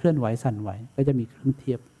ใจเคลื่อนไหวสั่นไหวก็จะมีเครื่องเ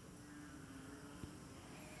ทียบ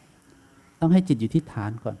ต้องให้จิตอยู่ที่ฐา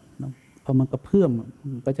นก่อนพอมันกระเพื่อม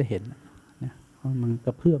มันก็จะเห็นนะพอมันก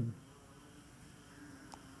ระเพื่อม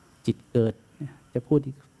จิตเกิดจะพูด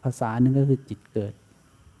อีกภาษาหนึ่งก็คือจิตเกิด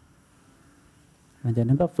หลังจาก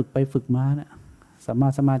นั้นก็ฝึกไปฝึกมานะสัมมา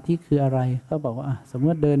สมาธิคืออะไรก็บอกว่าสมม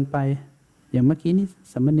ติเดินไปอย่างเมื่อกี้นี้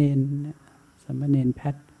สมณเณรแพ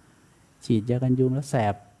ทย์ฉีดยากันยุงแล้วแส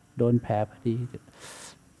บโดนแผลพอดี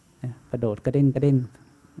กระโดดกระเด้ง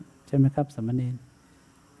ใช่ไหมครับสมณเณร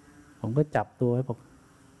ผมก็จับตัวไว้บอก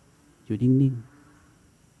อยู่นิ่ง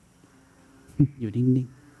ๆ อยู่นิ่ง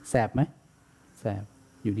ๆแสบไหมแสบ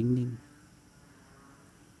อยู่นิ่งๆ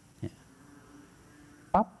เนี่ย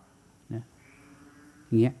ปั๊บนะอ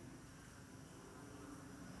ย่างเงี้ย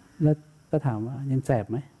แล้วก็ถามว่ายังแสบ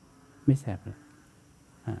ไหมไม่แสบเลย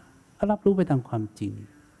ก็รับรู้ไปตามความจริง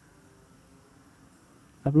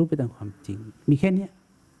รับรู้ไปตามความจริงมีแค่นี้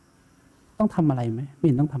ต้องทำอะไรไหมไม่เ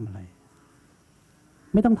ห็นต้องทำอะไร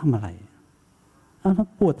ไม่ต้องทำอะไรถ้า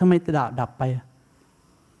ปวดทำไมจะดับไป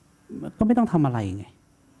ก็ไม่ต้องทำอะไรไง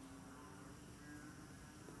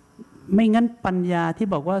ไม่งั้นปัญญาที่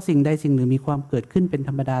บอกว่าสิ่งใดสิ่งหนึ่งมีความเกิดขึ้นเป็นธ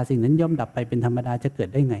รรมดาสิ่งนั้นย่อมดับไปเป็นธรรมดาจะเกิด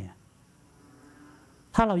ได้ไง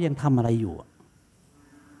ถ้าเรายังทำอะไรอยู่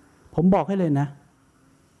ผมบอกให้เลยนะ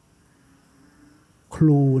ค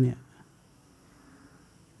รูเนี่ย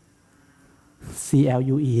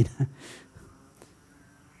CLUE นะ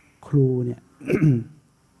ครูเนี่ย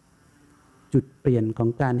จุดเปลี่ยนของ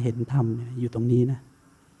การเห็นธรรมเนี่ยอยู่ตรงนี้นะ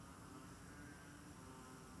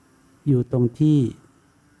อยู่ตรงที่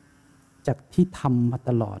จากที่ทำมา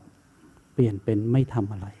ตลอดเปลี่ยนเป็นไม่ท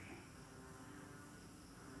ำอะไร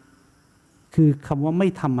คือคำว่าไม่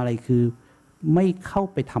ทำอะไรคือไม่เข้า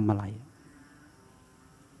ไปทำอะไร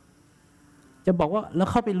จะบอกว่าแล้ว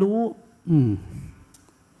เข้าไปรู้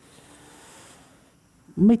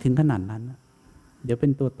ไม่ถึงขนาดนั้นเดี๋ยวเป็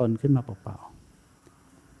นตัวตนขึ้นมาเปล่า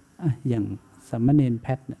ๆอย่างสามเณรแพ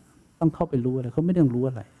ทย์เนี่ยต้องเข้าไปรู้อะไรเขาไม่ต้องรู้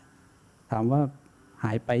อะไรถามว่า ห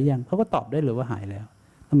ายไปยังเขาก็ตอบได้เลยว่าหายแล้ว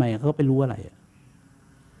ทำไมเขาไปรู้อะไร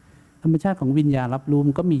ธรรมชาติของวิญญาณรับรู้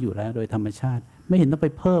มันก็มีอยู่แล้วโดยธรรมชาติไม่เห็นต้องไป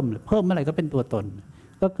เพิ่มเลยเพิ่มเมื่อไหร่ก็เป็นตัวตน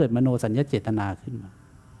ก็เกิดมโนสัญญาเจตนาขึ้นมา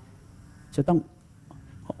จะต้อง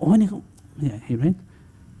โอ้นี่เขาเนี่ยเห็นไหม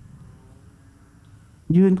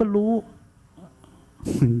ยืนก็รู้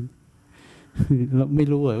เราไม่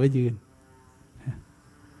รู้เลยว่ายืน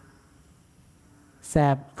แส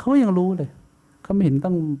บเขายังรู้เลยเขาไม่เห็นต้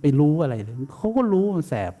องไปรู้อะไรเลยเขาก็รู้มัน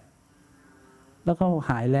แสบแล้วเขา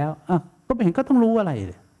หายแล้วอ่ะก็ไม่เห็นก็ต้องรู้อะไร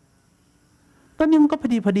เลยตอนนี้มันก็พ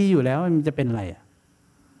อดีอยู่แล้วมันจะเป็นอะไรอ่ะ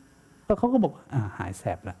ก็เขาก็บอกหายแส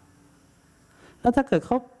บแล้วถ้าเกิดเข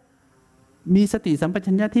ามีสติสัมป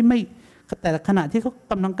ชัญญะที่ไม่แต่ขณะที่เขา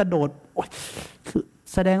กำลังกระโดดคือ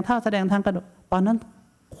แสดงท่าแสดงทางกระโดดตอนนั้น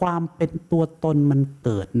ความเป็นตัวตนมันเ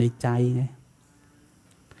กิดในใจไง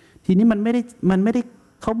ทีนี้มันไม่ได้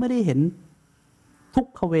เขาไม่ได้เห็นทุก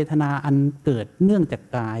ขเวทนาอันเกิดเนื่องจาก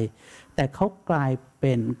กายแต่เขากลายเ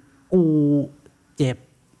ป็นกูเจ็บ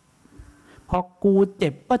พอกูเจ็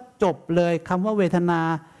บก็จบเลยคำว่าเวทนา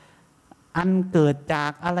อันเกิดจา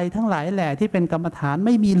กอะไรทั้งหลายแหละที่เป็นกรรมฐานไ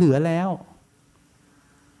ม่มีเหลือแล้ว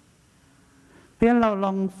เพราะฉะนั้นเราล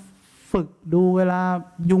องฝึกดูเวลา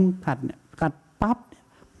ยุงกัดเนี่ยกัดปั๊บ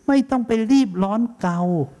ไม่ต้องไปรีบร้อนเกา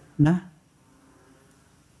นะ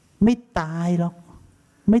ไม่ตายหรอก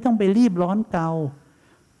ไม่ต้องไปรีบร้อนเกา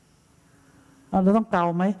เราต้องเกา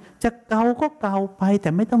ไหมจะเกาก็เกาไปแต่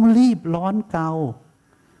ไม่ต้องรีบร้อนเกา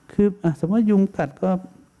คือสมมติยุงกัดก็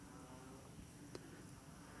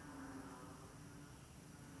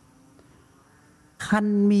คัน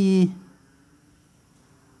มี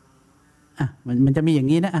มันจะมีอย่าง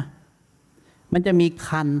นี้นะมันจะมี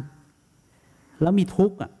คันแล้วมีทุ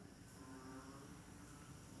กข์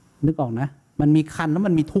นึกออกนะมันมีคันแล้ว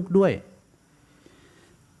มันมีทุกข์ด้วย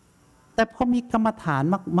แต่พอมีกรรมฐาน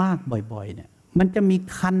มากๆบ่อยๆเนี่ยมันจะมี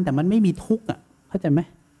คันแต่มันไม่มีทุกข์เข้าใจไหม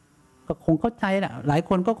ก็คงเข้าใจแหละหลาย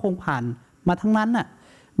คนก็คงผ่านมาทั้งนั้น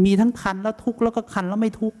มีทั้งคันแล้วทุกข์แล้วก็คันแล้วไ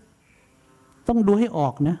ม่ทุกข์ต้องดูให้ออ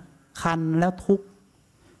กนะคันแล้วทุกข์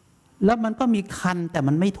แล้วมันก็มีคันแต่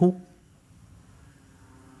มันไม่ทุกข์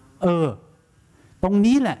ตรง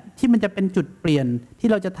นี้แหละที่มันจะเป็นจุดเปลี่ยนที่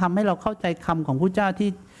เราจะทำให้เราเข้าใจคำของพระเจ้าที่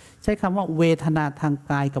ใช้คำว่าเวทนาทาง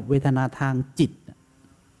กายกับเวทนาทางจิต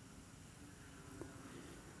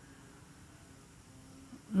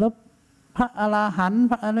แล้วพระอรหันต์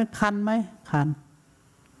พระอะไรคันไหมคัน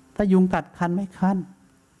ถ้ายุงกัดคันไหมคัน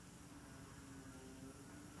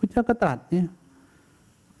พระเจ้าก็ตรัสเนี่ย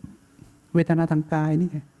เวทนาทางกายนี่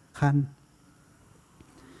ไงคัน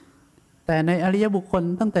แต่ในอริยบุคคล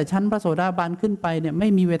ตั้งแต่ชั้นพระโสดาบันขึ้นไปเนี่ยไม่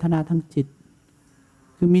มีเวทนาทางจิต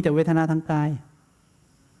คือมีแต่เวทนาทางกาย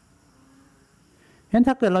ฉะนั้น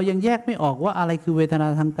ถ้าเกิดเรายังแยกไม่ออกว่าอะไรคือเวทนา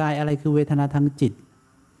ทางกายอะไรคือเวทนาทางจิต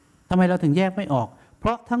ทำไมเราถึงแยกไม่ออกเพร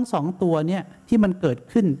าะทั้งสองตัวเนี่ยที่มันเกิด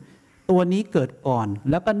ขึ้นตัวนี้เกิดก่อน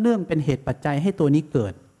แล้วก็เนื่องเป็นเหตุปัจจัยให้ตัวนี้เกิ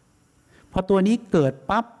ดพอตัวนี้เกิด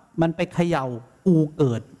ปั๊บมันไปเขย่ากูเ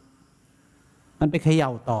กิดมันไปเขย่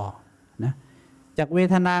าต่อนะจากเว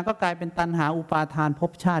ทนาก็กลายเป็นตัณหาอุปาทานภ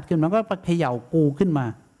พชาติขึ้นมันก็ไปเขย่ากูขึ้นมา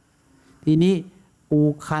ทีนี้กู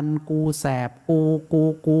คันกูแสบกู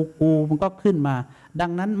มันก็ขึ้นมาดั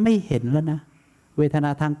งนั้นไม่เห็นแล้วนะเวทนา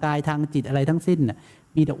ทางกายทางจิตอะไรทั้งสิ้นน่ะ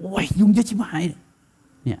มีแต่โอ้ยยุงเยอะชิบหาย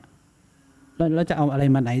เนี่ยแล้วจะเอาอะไร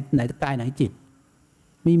มาไหนกายไหนจิต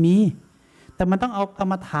ไม่มีแต่มันต้องเอากร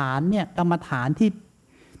รมฐานเนี่ยกรรมฐานที่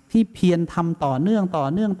เพียรทำต่อเนื่อง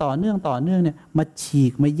เนี่ยมาฉี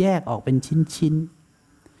กมาแยกออกเป็นชิ้น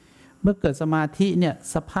เมื่อเกิดสมาธิเนี่ย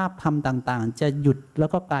สภาพธรรมต่างๆจะหยุดแล้ว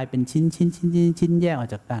ก็กลายเป็นชิ้นแยกออก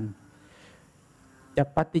จากกันจาก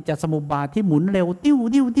ปฏิจจสมุปบาทที่หมุนเร็ว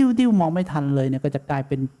ติ้วมองไม่ทันเลยเนี่ยก็จะกลายเ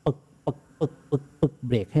ป็นปึกเ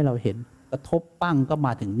บรกให้เราเห็นกระทบปั้งก็ม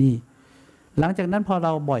าถึงนี่หลังจากนั้นพอเร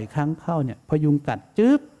าบ่อยครั้งเข้าเนี่ยพอยุงกัด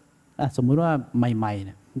จึ๊บสมมุติว่าใหม่ๆเ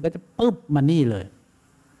นี่ยมันก็จะปึ๊บมานี่เลย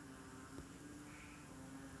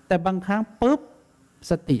แต่บางครั้งปึ๊บ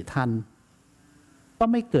สติทันก็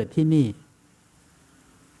ไม่เกิดที่นี่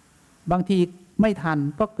บางทีไม่ทัน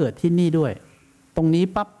ก็เกิดที่นี่ด้วยตรงนี้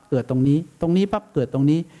ปั๊บเกิดตรงนี้ปั๊บเกิดตรง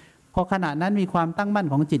นี้พอขณะนั้นมีความตั้งมั่น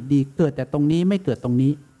ของจิตดีเกิดแต่ตรงนี้ไม่เกิดตรง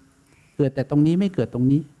นี้เกิดแต่ตรงนี้ไม่เกิดตรง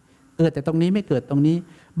นี้เกิดแต่ตรงนี้ไม่เกิดตรงนี้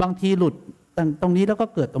บางทีหลุดตรงนี้แล้วก็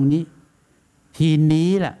เกิดตรงนี้ทีนี้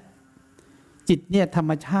แหละจิตเนี่ยธรร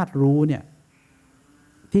มชาติรู้เนี่ย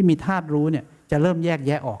ที่มีธาตุรู้เนี่ยจะเริ่มแยกแ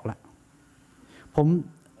ยะออกละ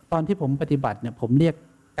ตอนที่ผมปฏิบัติเนี่ยผมเรียก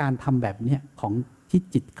การทำแบบเนี้ยของที่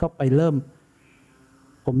จิตเข้าไปเริ่ม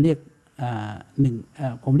ผมเรียก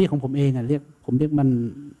ผมเรียกของผมเองผมเรียก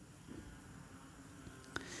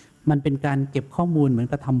มันเป็นการเก็บข้อมูลเหมือน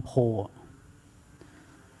กับทำโพล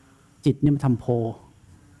จิตเนี่ยมันทำโพล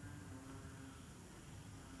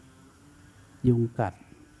ยุงกัด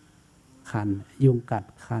คันยุงกัด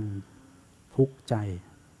คันทุกข์ใจ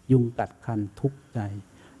ยุงกัดคันทุกข์ใจ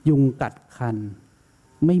ยุงกัดคัน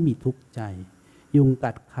ไม่มีทุกข์ใจยุง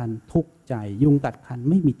กัดคันทุกข์ใจยุงกัดคัน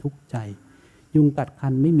ไม่มีทุกข์ใจยุงกัดคั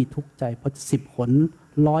นไม่มีทุกข์ใจพอ10 หน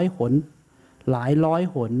100 หนหลายร้อย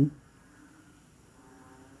หน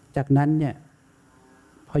จากนั้นเนี่ย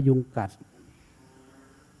พอยุงกัด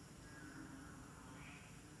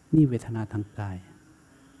นี่เวทนาทางกาย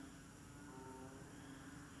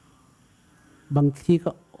บางที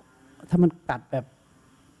ก็ถ้ามันกัดแบบ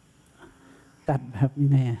นี่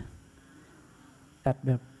ไงกัดแ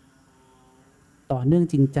บบต่อเนื่อง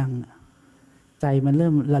จริงจังใจมันเริ่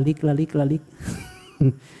มละลิก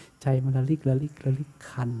ใจมันละลิก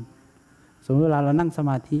คันสมมติเวลาเรานั่งส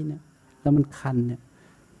มาธิเนี่ยแล้วมันคันเนี่ย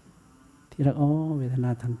ที่เราเวทนา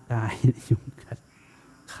ทางกายยุงกัด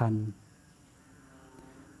คัน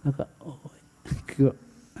แล้วก็คือ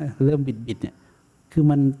เริ่มบิดเนี่ยคือ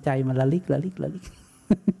มันใจมันละลิก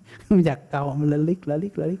มันอยากเกามันละลิก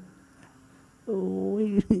โ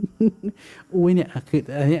อ้ยเนี่ยคือ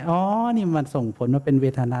อันนี้นี่มันส่งผลมาเป็นเว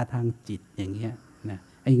ทนาทางจิตอย่างเงี้ยนะ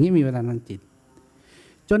อย่างนี้มีเวทนาทางจิต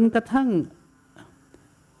จนกระทั่ง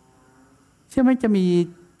ใช่ไหมจะมี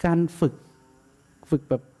การฝึก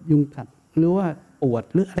แบบยุงกัดหรือว่าปวด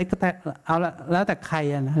หรืออะไรก็แต่เอาละแล้วแต่ใคร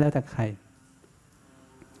นะแล้วแต่ใคร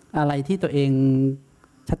อะไรที่ตัวเอง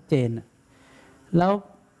ชัดเจนแล้ว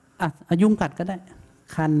ยุงกัดก็ได้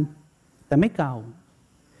คันแต่ไม่เก่า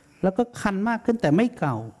แล้วก็คันมากขึ้นแต่ไม่เ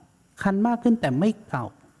ก่าคันมากขึ้นแต่ไม่เก่า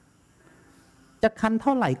จะคันเท่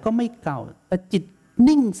าไหร่ก็ไม่เก่าแต่จิต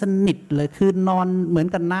นิ่งสนิทเลยคือนอนเหมือน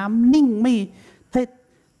กับน้ำนิ่งไม่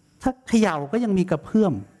ถ้าเขย่าก็ยังมีกระเพื่อ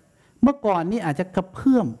มเมื่อก่อนนี่อาจจะกระเ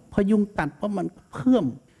พื่อมพอยุงกัดเพราะมันกระเพื่อม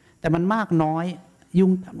แต่มันมากน้อยยุ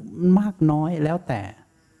งกัดมันมากน้อยแล้วแต่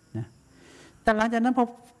นะแต่หลังจากนั้นพอ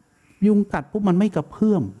ยุงกัดปุ๊บมันไม่กระเ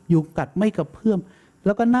พื่อมยุงกัดไม่กระเพื่อมแ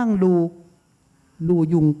ล้วก็นั่งดู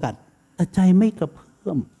ยุงกัดแต่ใจไม่กระเพื่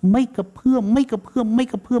อมไม่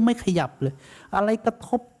ขยับเลยอะไรกระท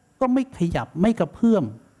บก็ไม่ขยับไม่กระเพื่อม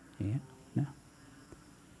อย่างเงี้ยนะ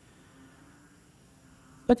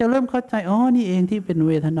ก็จะเริ่มเข้าใจนี่เองที่เป็นเ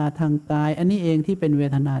วทนาทางกายอันนี้เองที่เป็นเว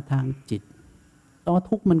ทนาทางจิต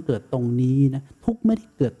ทุกข์มันเกิดตรงนี้นะทุกข์ไม่ได้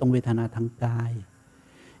เกิดตรงเวทนาทางกาย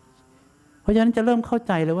เพราะฉะนั้นจะเริ่มเข้าใ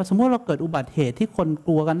จเลยว่าสมมติเราเกิดอุบัติเหตุที่คนก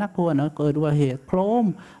ลัวกันน่ากลัวนะเกิดอุบัติเหตุโครม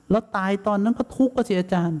แล้วตายตอนนั้นก็ทุกข์ก็เสียอา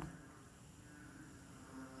จารย์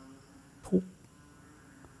ทุกข์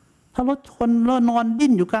ถ้ารถชนแล้วนอนดิ้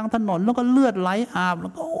นอยู่กลางถนนแล้วก็เลือดไหลอาบแล้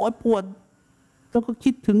วก็ปวดแล้วก็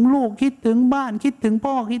คิดถึงลูกคิดถึงบ้านคิดถึง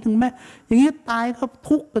พ่อคิดถึงแม่อย่างนี้ตายก็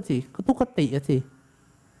ทุกข์ก็สิก็ทุกขติสิ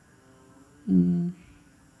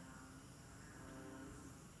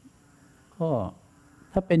ก็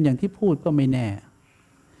ถ้าเป็นอย่างที่พูดก็ไม่แน่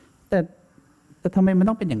แต่ทำไมมัน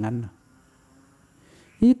ต้องเป็นอย่างนั้น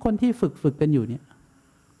นี่คนที่ฝึกกันอยู่เนี่ย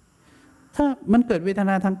ถ้ามันเกิดเวทน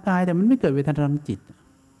าทางกายแต่มันไม่เกิดเวทนาทางจิต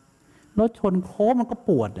รถชนโค้งมันก็ป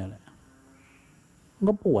วดนั่นแหละมัน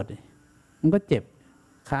ก็ปวดมันก็เจ็บ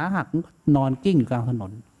ขาหักมันก็นอนกิ้งอยู่กลางถน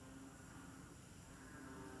น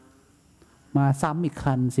มาซ้ำอีก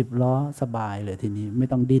คัน10 ล้อสบายเลยทีนี้ไม่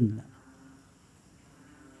ต้องดิ้นแล้ว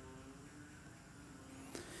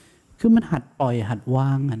คือมันหัดปล่อยหัดวา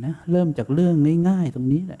งนะเริ่มจากเรื่องง่ายๆตรง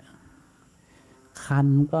นี้แหละคัน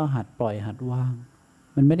ก็หัดปล่อยหัดวาง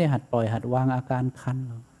มันไม่ได้หัดปล่อยหัดวางอาการคัน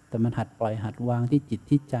หรอกแต่มันหัดปล่อยหัดวางที่จิต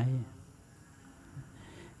ที่ใจ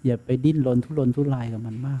อย่าไปดิ้นรนทุรนทุรายกับ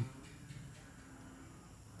มันมาก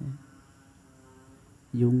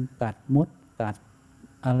ยุงกัดมดกัด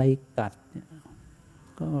อะไรกัด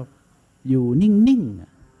ก็อยู่นิ่ง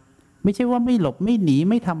ๆไม่ใช่ว่าไม่หลบไม่หนี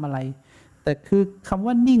ไม่ทำอะไรแต่คือคำ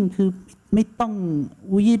ว่านิ่งคือไม่ต้อง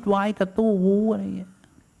วีดวายกระตู้วูอะไรอย่างเงี้ย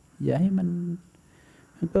อย่าให้มัน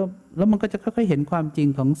ก็แล้วมันก็จะค่อยๆเห็นความจริง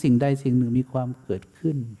ของสิ่งใดสิ่งหนึ่งมีความเกิด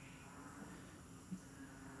ขึ้น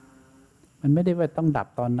มันไม่ได้ว่าต้องดับ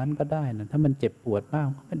ตอนนั้นก็ได้นะถ้ามันเจ็บปวดมาก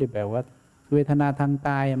ก็ไม่ได้แปลว่าเวทนาทางก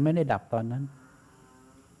ายไม่ได้ดับตอนนั้น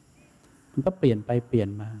มันก็เปลี่ยนไปเปลี่ยน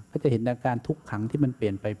มาก็จะเห็นอาการทุกขังที่มันเปลี่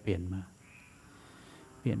ยนไปเปลี่ยนมา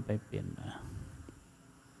เปลี่ยนไปเปลี่ยนมา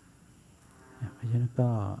เพราะฉะนั้นก็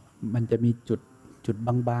มันจะมีจุดบ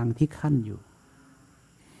างๆที่ขั้นอยู่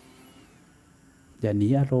อย่าหนี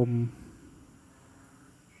อารมณ์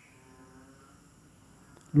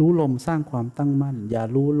รู้ลมสร้างความตั้งมั่นอย่า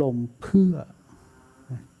รู้ลมเพื่อ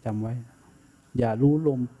จำไว้อย่ารู้ล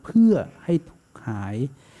มเพื่อให้ทุกข์หาย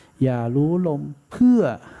อย่ารู้ลมเพื่อ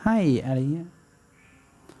ให้อะไรเงี้ย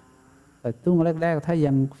แต่ตุ้งแรกๆถ้า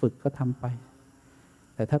ยังฝึกก็ทำไป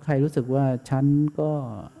แต่ถ้าใครรู้สึกว่าฉันก็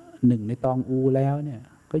1 ในตองอูแล้วเนี่ย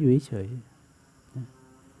ก็อยู่เฉย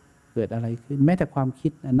เกิดอะไรขึ้นแม้แต่ความคิ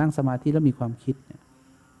ดนั่งสมาธิแล้วมีความคิดเนี่ย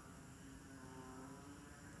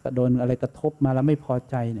ก็โดนอะไรกระทบมาแล้วไม่พอ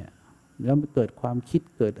ใจเนี่ยแล้วเกิดความคิด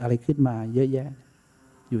เกิดอะไรขึ้นมาเยอะแยะ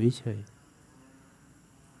อยู่เฉย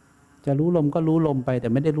จะรู้ลมก็รู้ลมไปแต่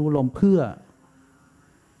ไม่ได้รู้ลมเพื่อ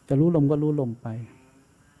จะรู้ลมก็รู้ลมไป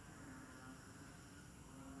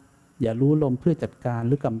อย่ารู้ลมเพื่อจัดการห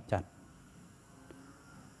รือกำจัด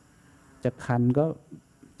จะคันก็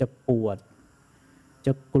จะปวดจ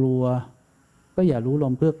ะกลัวก็อย่ารู้ล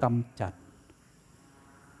มเพื่อกำจัด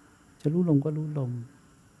จะรู้ลมก็รู้ลม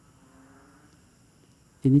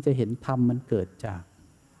ทีนี้จะเห็นธรรมมันเกิดจาก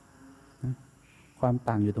นะความ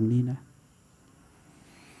ต่างอยู่ตรงนี้นะ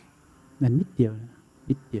มันนิดเดียวนะ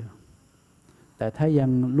นิดเดียวแต่ถ้ายัง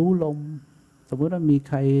รู้ลมสมมติว่ามี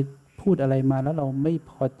ใครพูดอะไรมาแล้วเราไม่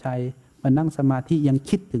พอใจมานั่งสมาธิยัง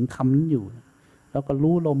คิดถึงคำนั้นอยู่แล้วก็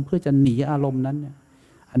รู้ลมเพื่อจะหนีอารมณ์นั้นเนี่ย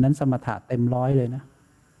อันนั้นสมถะเต็มร้อยเลยนะ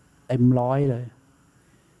เต็มร้อยเลย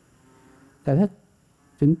แต่ถ้า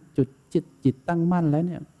ถึงจุดจิตตั้งมั่นแล้ว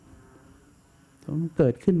เนี่ยมันเกิ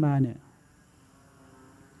ดขึ้นมาเนี่ย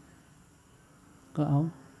ก็เอ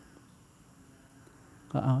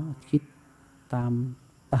าคิดตาม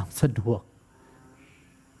สะดวก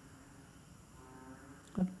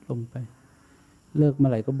ก็ลงไปเลิกเมื่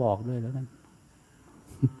อไหร่ก็บอกด้วยแล้วกัน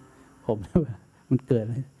ผมมันเกิดอะ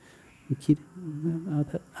ไรมันคิด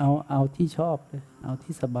เอาที่ชอบเลยเอา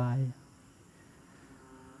ที่สบาย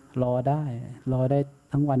รอได้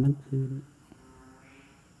ทั้งวันทั้งคืน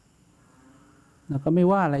แล้วก็ไม่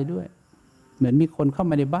ว่าอะไรด้วยเหมือนมีคนเข้า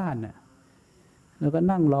มาในบ้านน่ะแล้วก็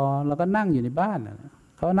นั่งรอแล้วก็นั่งอยู่ในบ้านน่ะ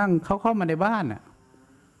เขาเข้ามาในบ้านน่ะ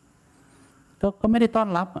ก็ไม่ได้ต้อน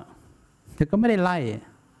รับอ่ะแต่ก็ไม่ได้ไล่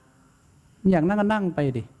อยากนั่งก็นั่งไป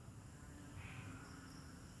ดิ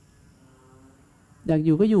อยากอ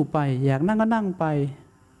ยู่ก็อยู่ไปอยากนั่งก็นั่งไป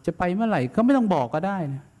จะไปเมื่อไหร่ก็ไม่ต้องบอกก็ได้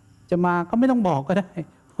นะจะมาก็ไม่ต้องบอกก็ได้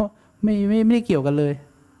เพราะไม่ได้เกี่ยวกันเลย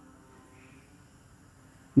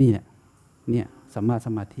นี่แหละเนี่ยสัมมาส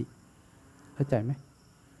มาธิเข้าใจไหม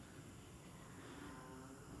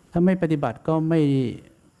ถ้าไม่ปฏิบัติก็ไ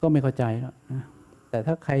ม่เข้าใจแล้วนะแต่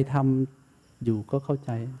ถ้าใครทำอยู่ก็เข้าใ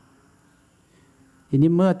จที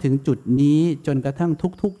นี้เมื่อถึงจุดนี้จนกระทั่ง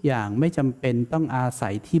ทุกอย่างไม่จำเป็นต้องอาศั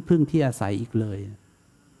ยที่พึ่งที่อาศัยอีกเลย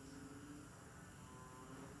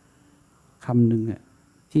คำหนึ่ง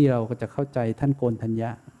ที่เราก็จะเข้าใจท่านโกณฑัญญะ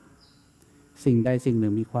สิ่งใดสิ่งหนึ่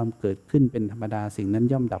งมีความเกิดขึ้นเป็นธรรมดาสิ่งนั้น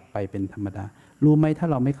ย่อมดับไปเป็นธรรมดารู้ไหมถ้า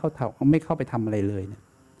เราไม่เข้าไปทำอะไรเลยเนี่ย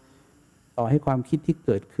ต่อให้ความคิดที่เ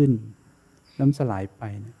กิดขึ้นแล้วสลายไป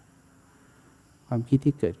เนี่ยความคิด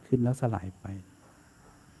ที่เกิดขึ้นแล้วสลายไป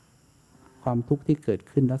ความทุกข์ที่เกิด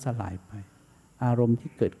ขึ้นแล้วสลายไปอารมณ์ที่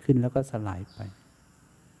เกิดขึ้นแล้วก็สลายไป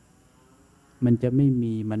มันจะไม่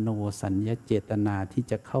มีมโนสัญญาเจตนาที่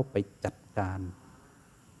จะเข้าไปจัดการ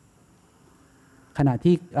ขณะ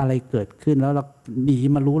ที่อะไรเกิดขึ้นแล้วเราหนี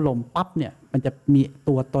มารู้ลมปั๊บเนี่ยมันจะมี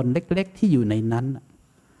ตัวตนเล็กๆที่อยู่ในนั้น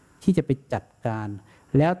ที่จะไปจัดการ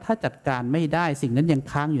แล้วถ้าจัดการไม่ได้สิ่งนั้นยัง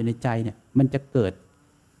ค้างอยู่ในใจเนี่ยมันจะเกิด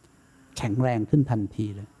แข็งแรงขึ้นทันที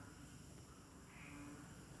เลย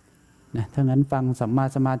นะถ้างั้นฟังสัมมา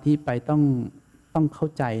สมาธิไปต้องเข้า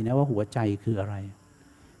ใจนะว่าหัวใจคืออะไร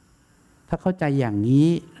ถ้าเข้าใจอย่างนี้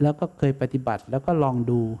แล้วก็เคยปฏิบัติแล้วก็ลอง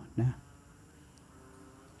ดูนะ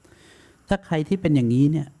ถ้าใครที่เป็นอย่างนี้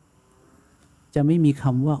เนี่ยจะไม่มีค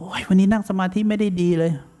ำว่าโอ๊ยวันนี้นั่งสมาธิไม่ได้ดีเล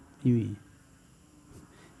ยไม่มี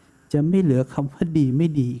จะไม่เหลือคำว่าดีไม่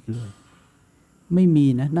ดีอีกเลยไม่มี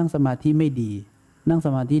นะนั่งสมาธิไม่ดีนั่งส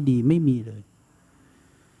มาธิดีไม่มีเลย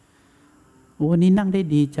วันนี้นั่งได้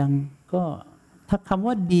ดีจังก็ถ้าคำ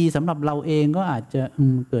ว่าดีสำหรับเราเองก็อาจจะ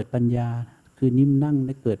เกิดปัญญาคือนิ่มนั่งไ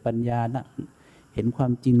ด้เกิดปัญญานะเห็นควา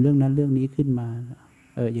มจริงเรื่องนั้นเรื่องนี้ขึ้นมา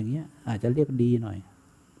อย่างเงี้ยอาจจะเรียกดีหน่อย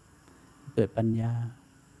เกิดปัญญา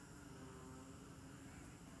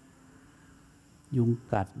ยุง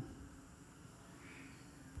กัด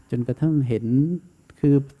จนกระทั่งเห็นคื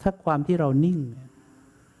อถ้าความที่เรานิ่ง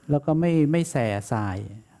แล้วก็ไม่แส่สาย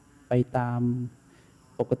ไปตาม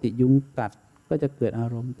ปกติยุงกัดก็จะเกิดอา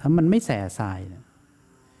รมณ์ถ้ามันไม่แส่สาย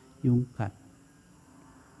ยุงกัด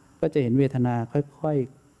ก็จะเห็นเวทนาค่อ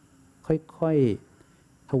ย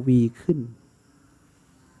ทวีขึ้น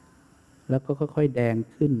แล้วก็ค่อยๆแดง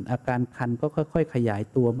ขึ้นอาการคันก็ค่อยๆขยาย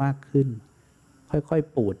ตัวมากขึ้นค่อย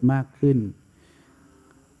ๆปวดมากขึ้น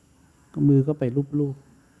มือก็ไปลูบๆ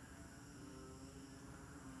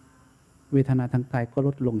เวทนาทางกายก็ล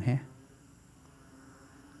ดลงเนี่ย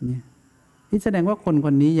นี่แสดงว่าค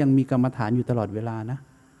นนี้ยังมีกรรมฐานอยู่ตลอดเวลานะ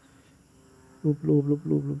ลูบ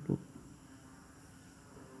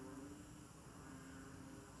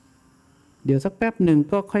เดี๋ยวสักแป๊บหนึ่ง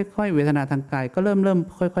ก็ค่อยๆเวทนาทางกายก็เริ่ม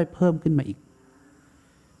ค่อยๆเพิ่มขึ้นมาอีก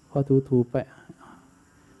พอถูๆไป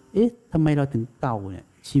เอ๊ะทำไมเราถึงเก่าเนี่ย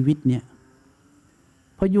ชีวิตเนี่ย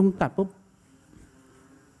พอยุงกัดปุ๊บ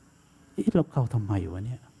เอ๊ะเราเก่าทำไมวะเ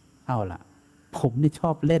นี่ยเอาล่ะผมนี่ชอ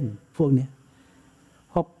บเล่นพวกเนี้ย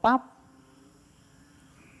พอปั๊บ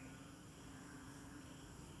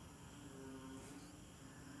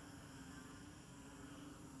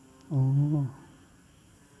อ๋อ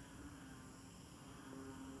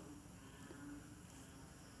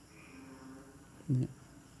เนี่ย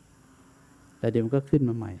แต่เดี๋ยวมันก็ขึ้น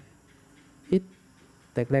มาใหม่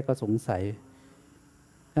แต่แรกก็สงสัย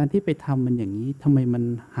การที่ไปทำมันอย่างนี้ทำไมมัน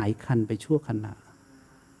หายคันไปชั่วขณะ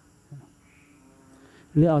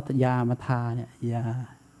หรือเอายามาทาเนี่ย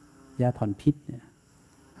ยาถอนพิษเนี่ย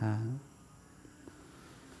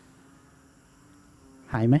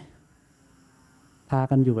หายไหมทา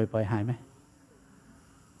กันอยู่บ่อยๆหายไหม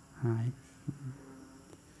หาย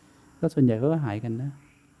ก็ส่วนใหญ่ก็หายกันนะ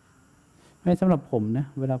ไม่สำหรับผมนะ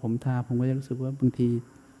เวลาผมทาผมก็จะรู้สึกว่าบางที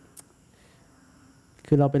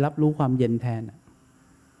คือเราไปรับรู้ความเย็นแทน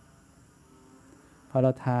พอเร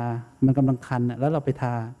าทามันกำลังคันแล้วเราไปท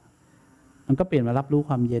ามันก็เปลี่ยนมารับรู้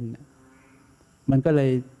ความเย็นมันก็เลย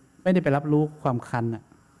ไม่ได้ไปรับรู้ความคัน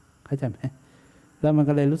เข้าใจไหมแล้วมัน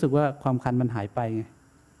ก็เลยรู้สึกว่าความคันมันหายไปไง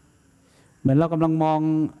เหมือนเรากำลังมอง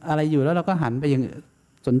อะไรอยู่แล้วเราก็หันไปอย่าง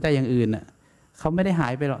สนใจอย่างอื่นเขาไม่ได้หา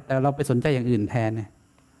ยไปหรอกแต่เราไปสนใจอย่างอื่นแทนเนี่ย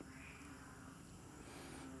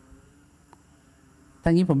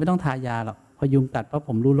ทั้งนี้ผมไม่ต้องทายาหรอกพอยุงกัดเพราะผ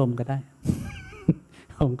มรู้ลมก็ได้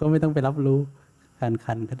ผมก็ไม่ต้องไปรับรู้การ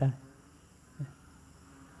คันก็ได้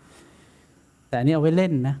แต่อันนี้เอาไว้เล่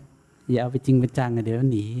นนะอย่าเอาไปจริงเป็นจังเดี๋ยว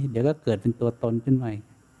หนีเดี๋ยวก็เกิดเป็นตัวตนขึ้นมา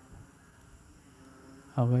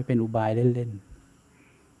เอาไว้เป็นอุบายเล่น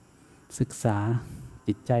ๆศึกษา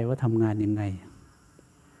จิตใจว่าทำงานยังไง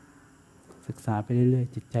ศึกษาไปเรื่อย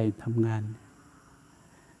ๆจิตใจทำงาน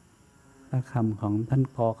ถ้าคำของท่าน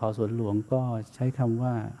พอเขาสวนหลวงก็ใช้คำ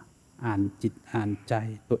ว่าอ่านจิตอ่านใจ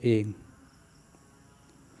ตัวเอง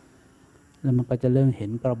แล้วมันก็จะเริ่มเห็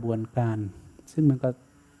นกระบวนการซึ่ง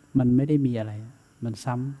มันไม่ได้มีอะไรมัน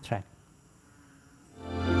ซ้ำแทร็ก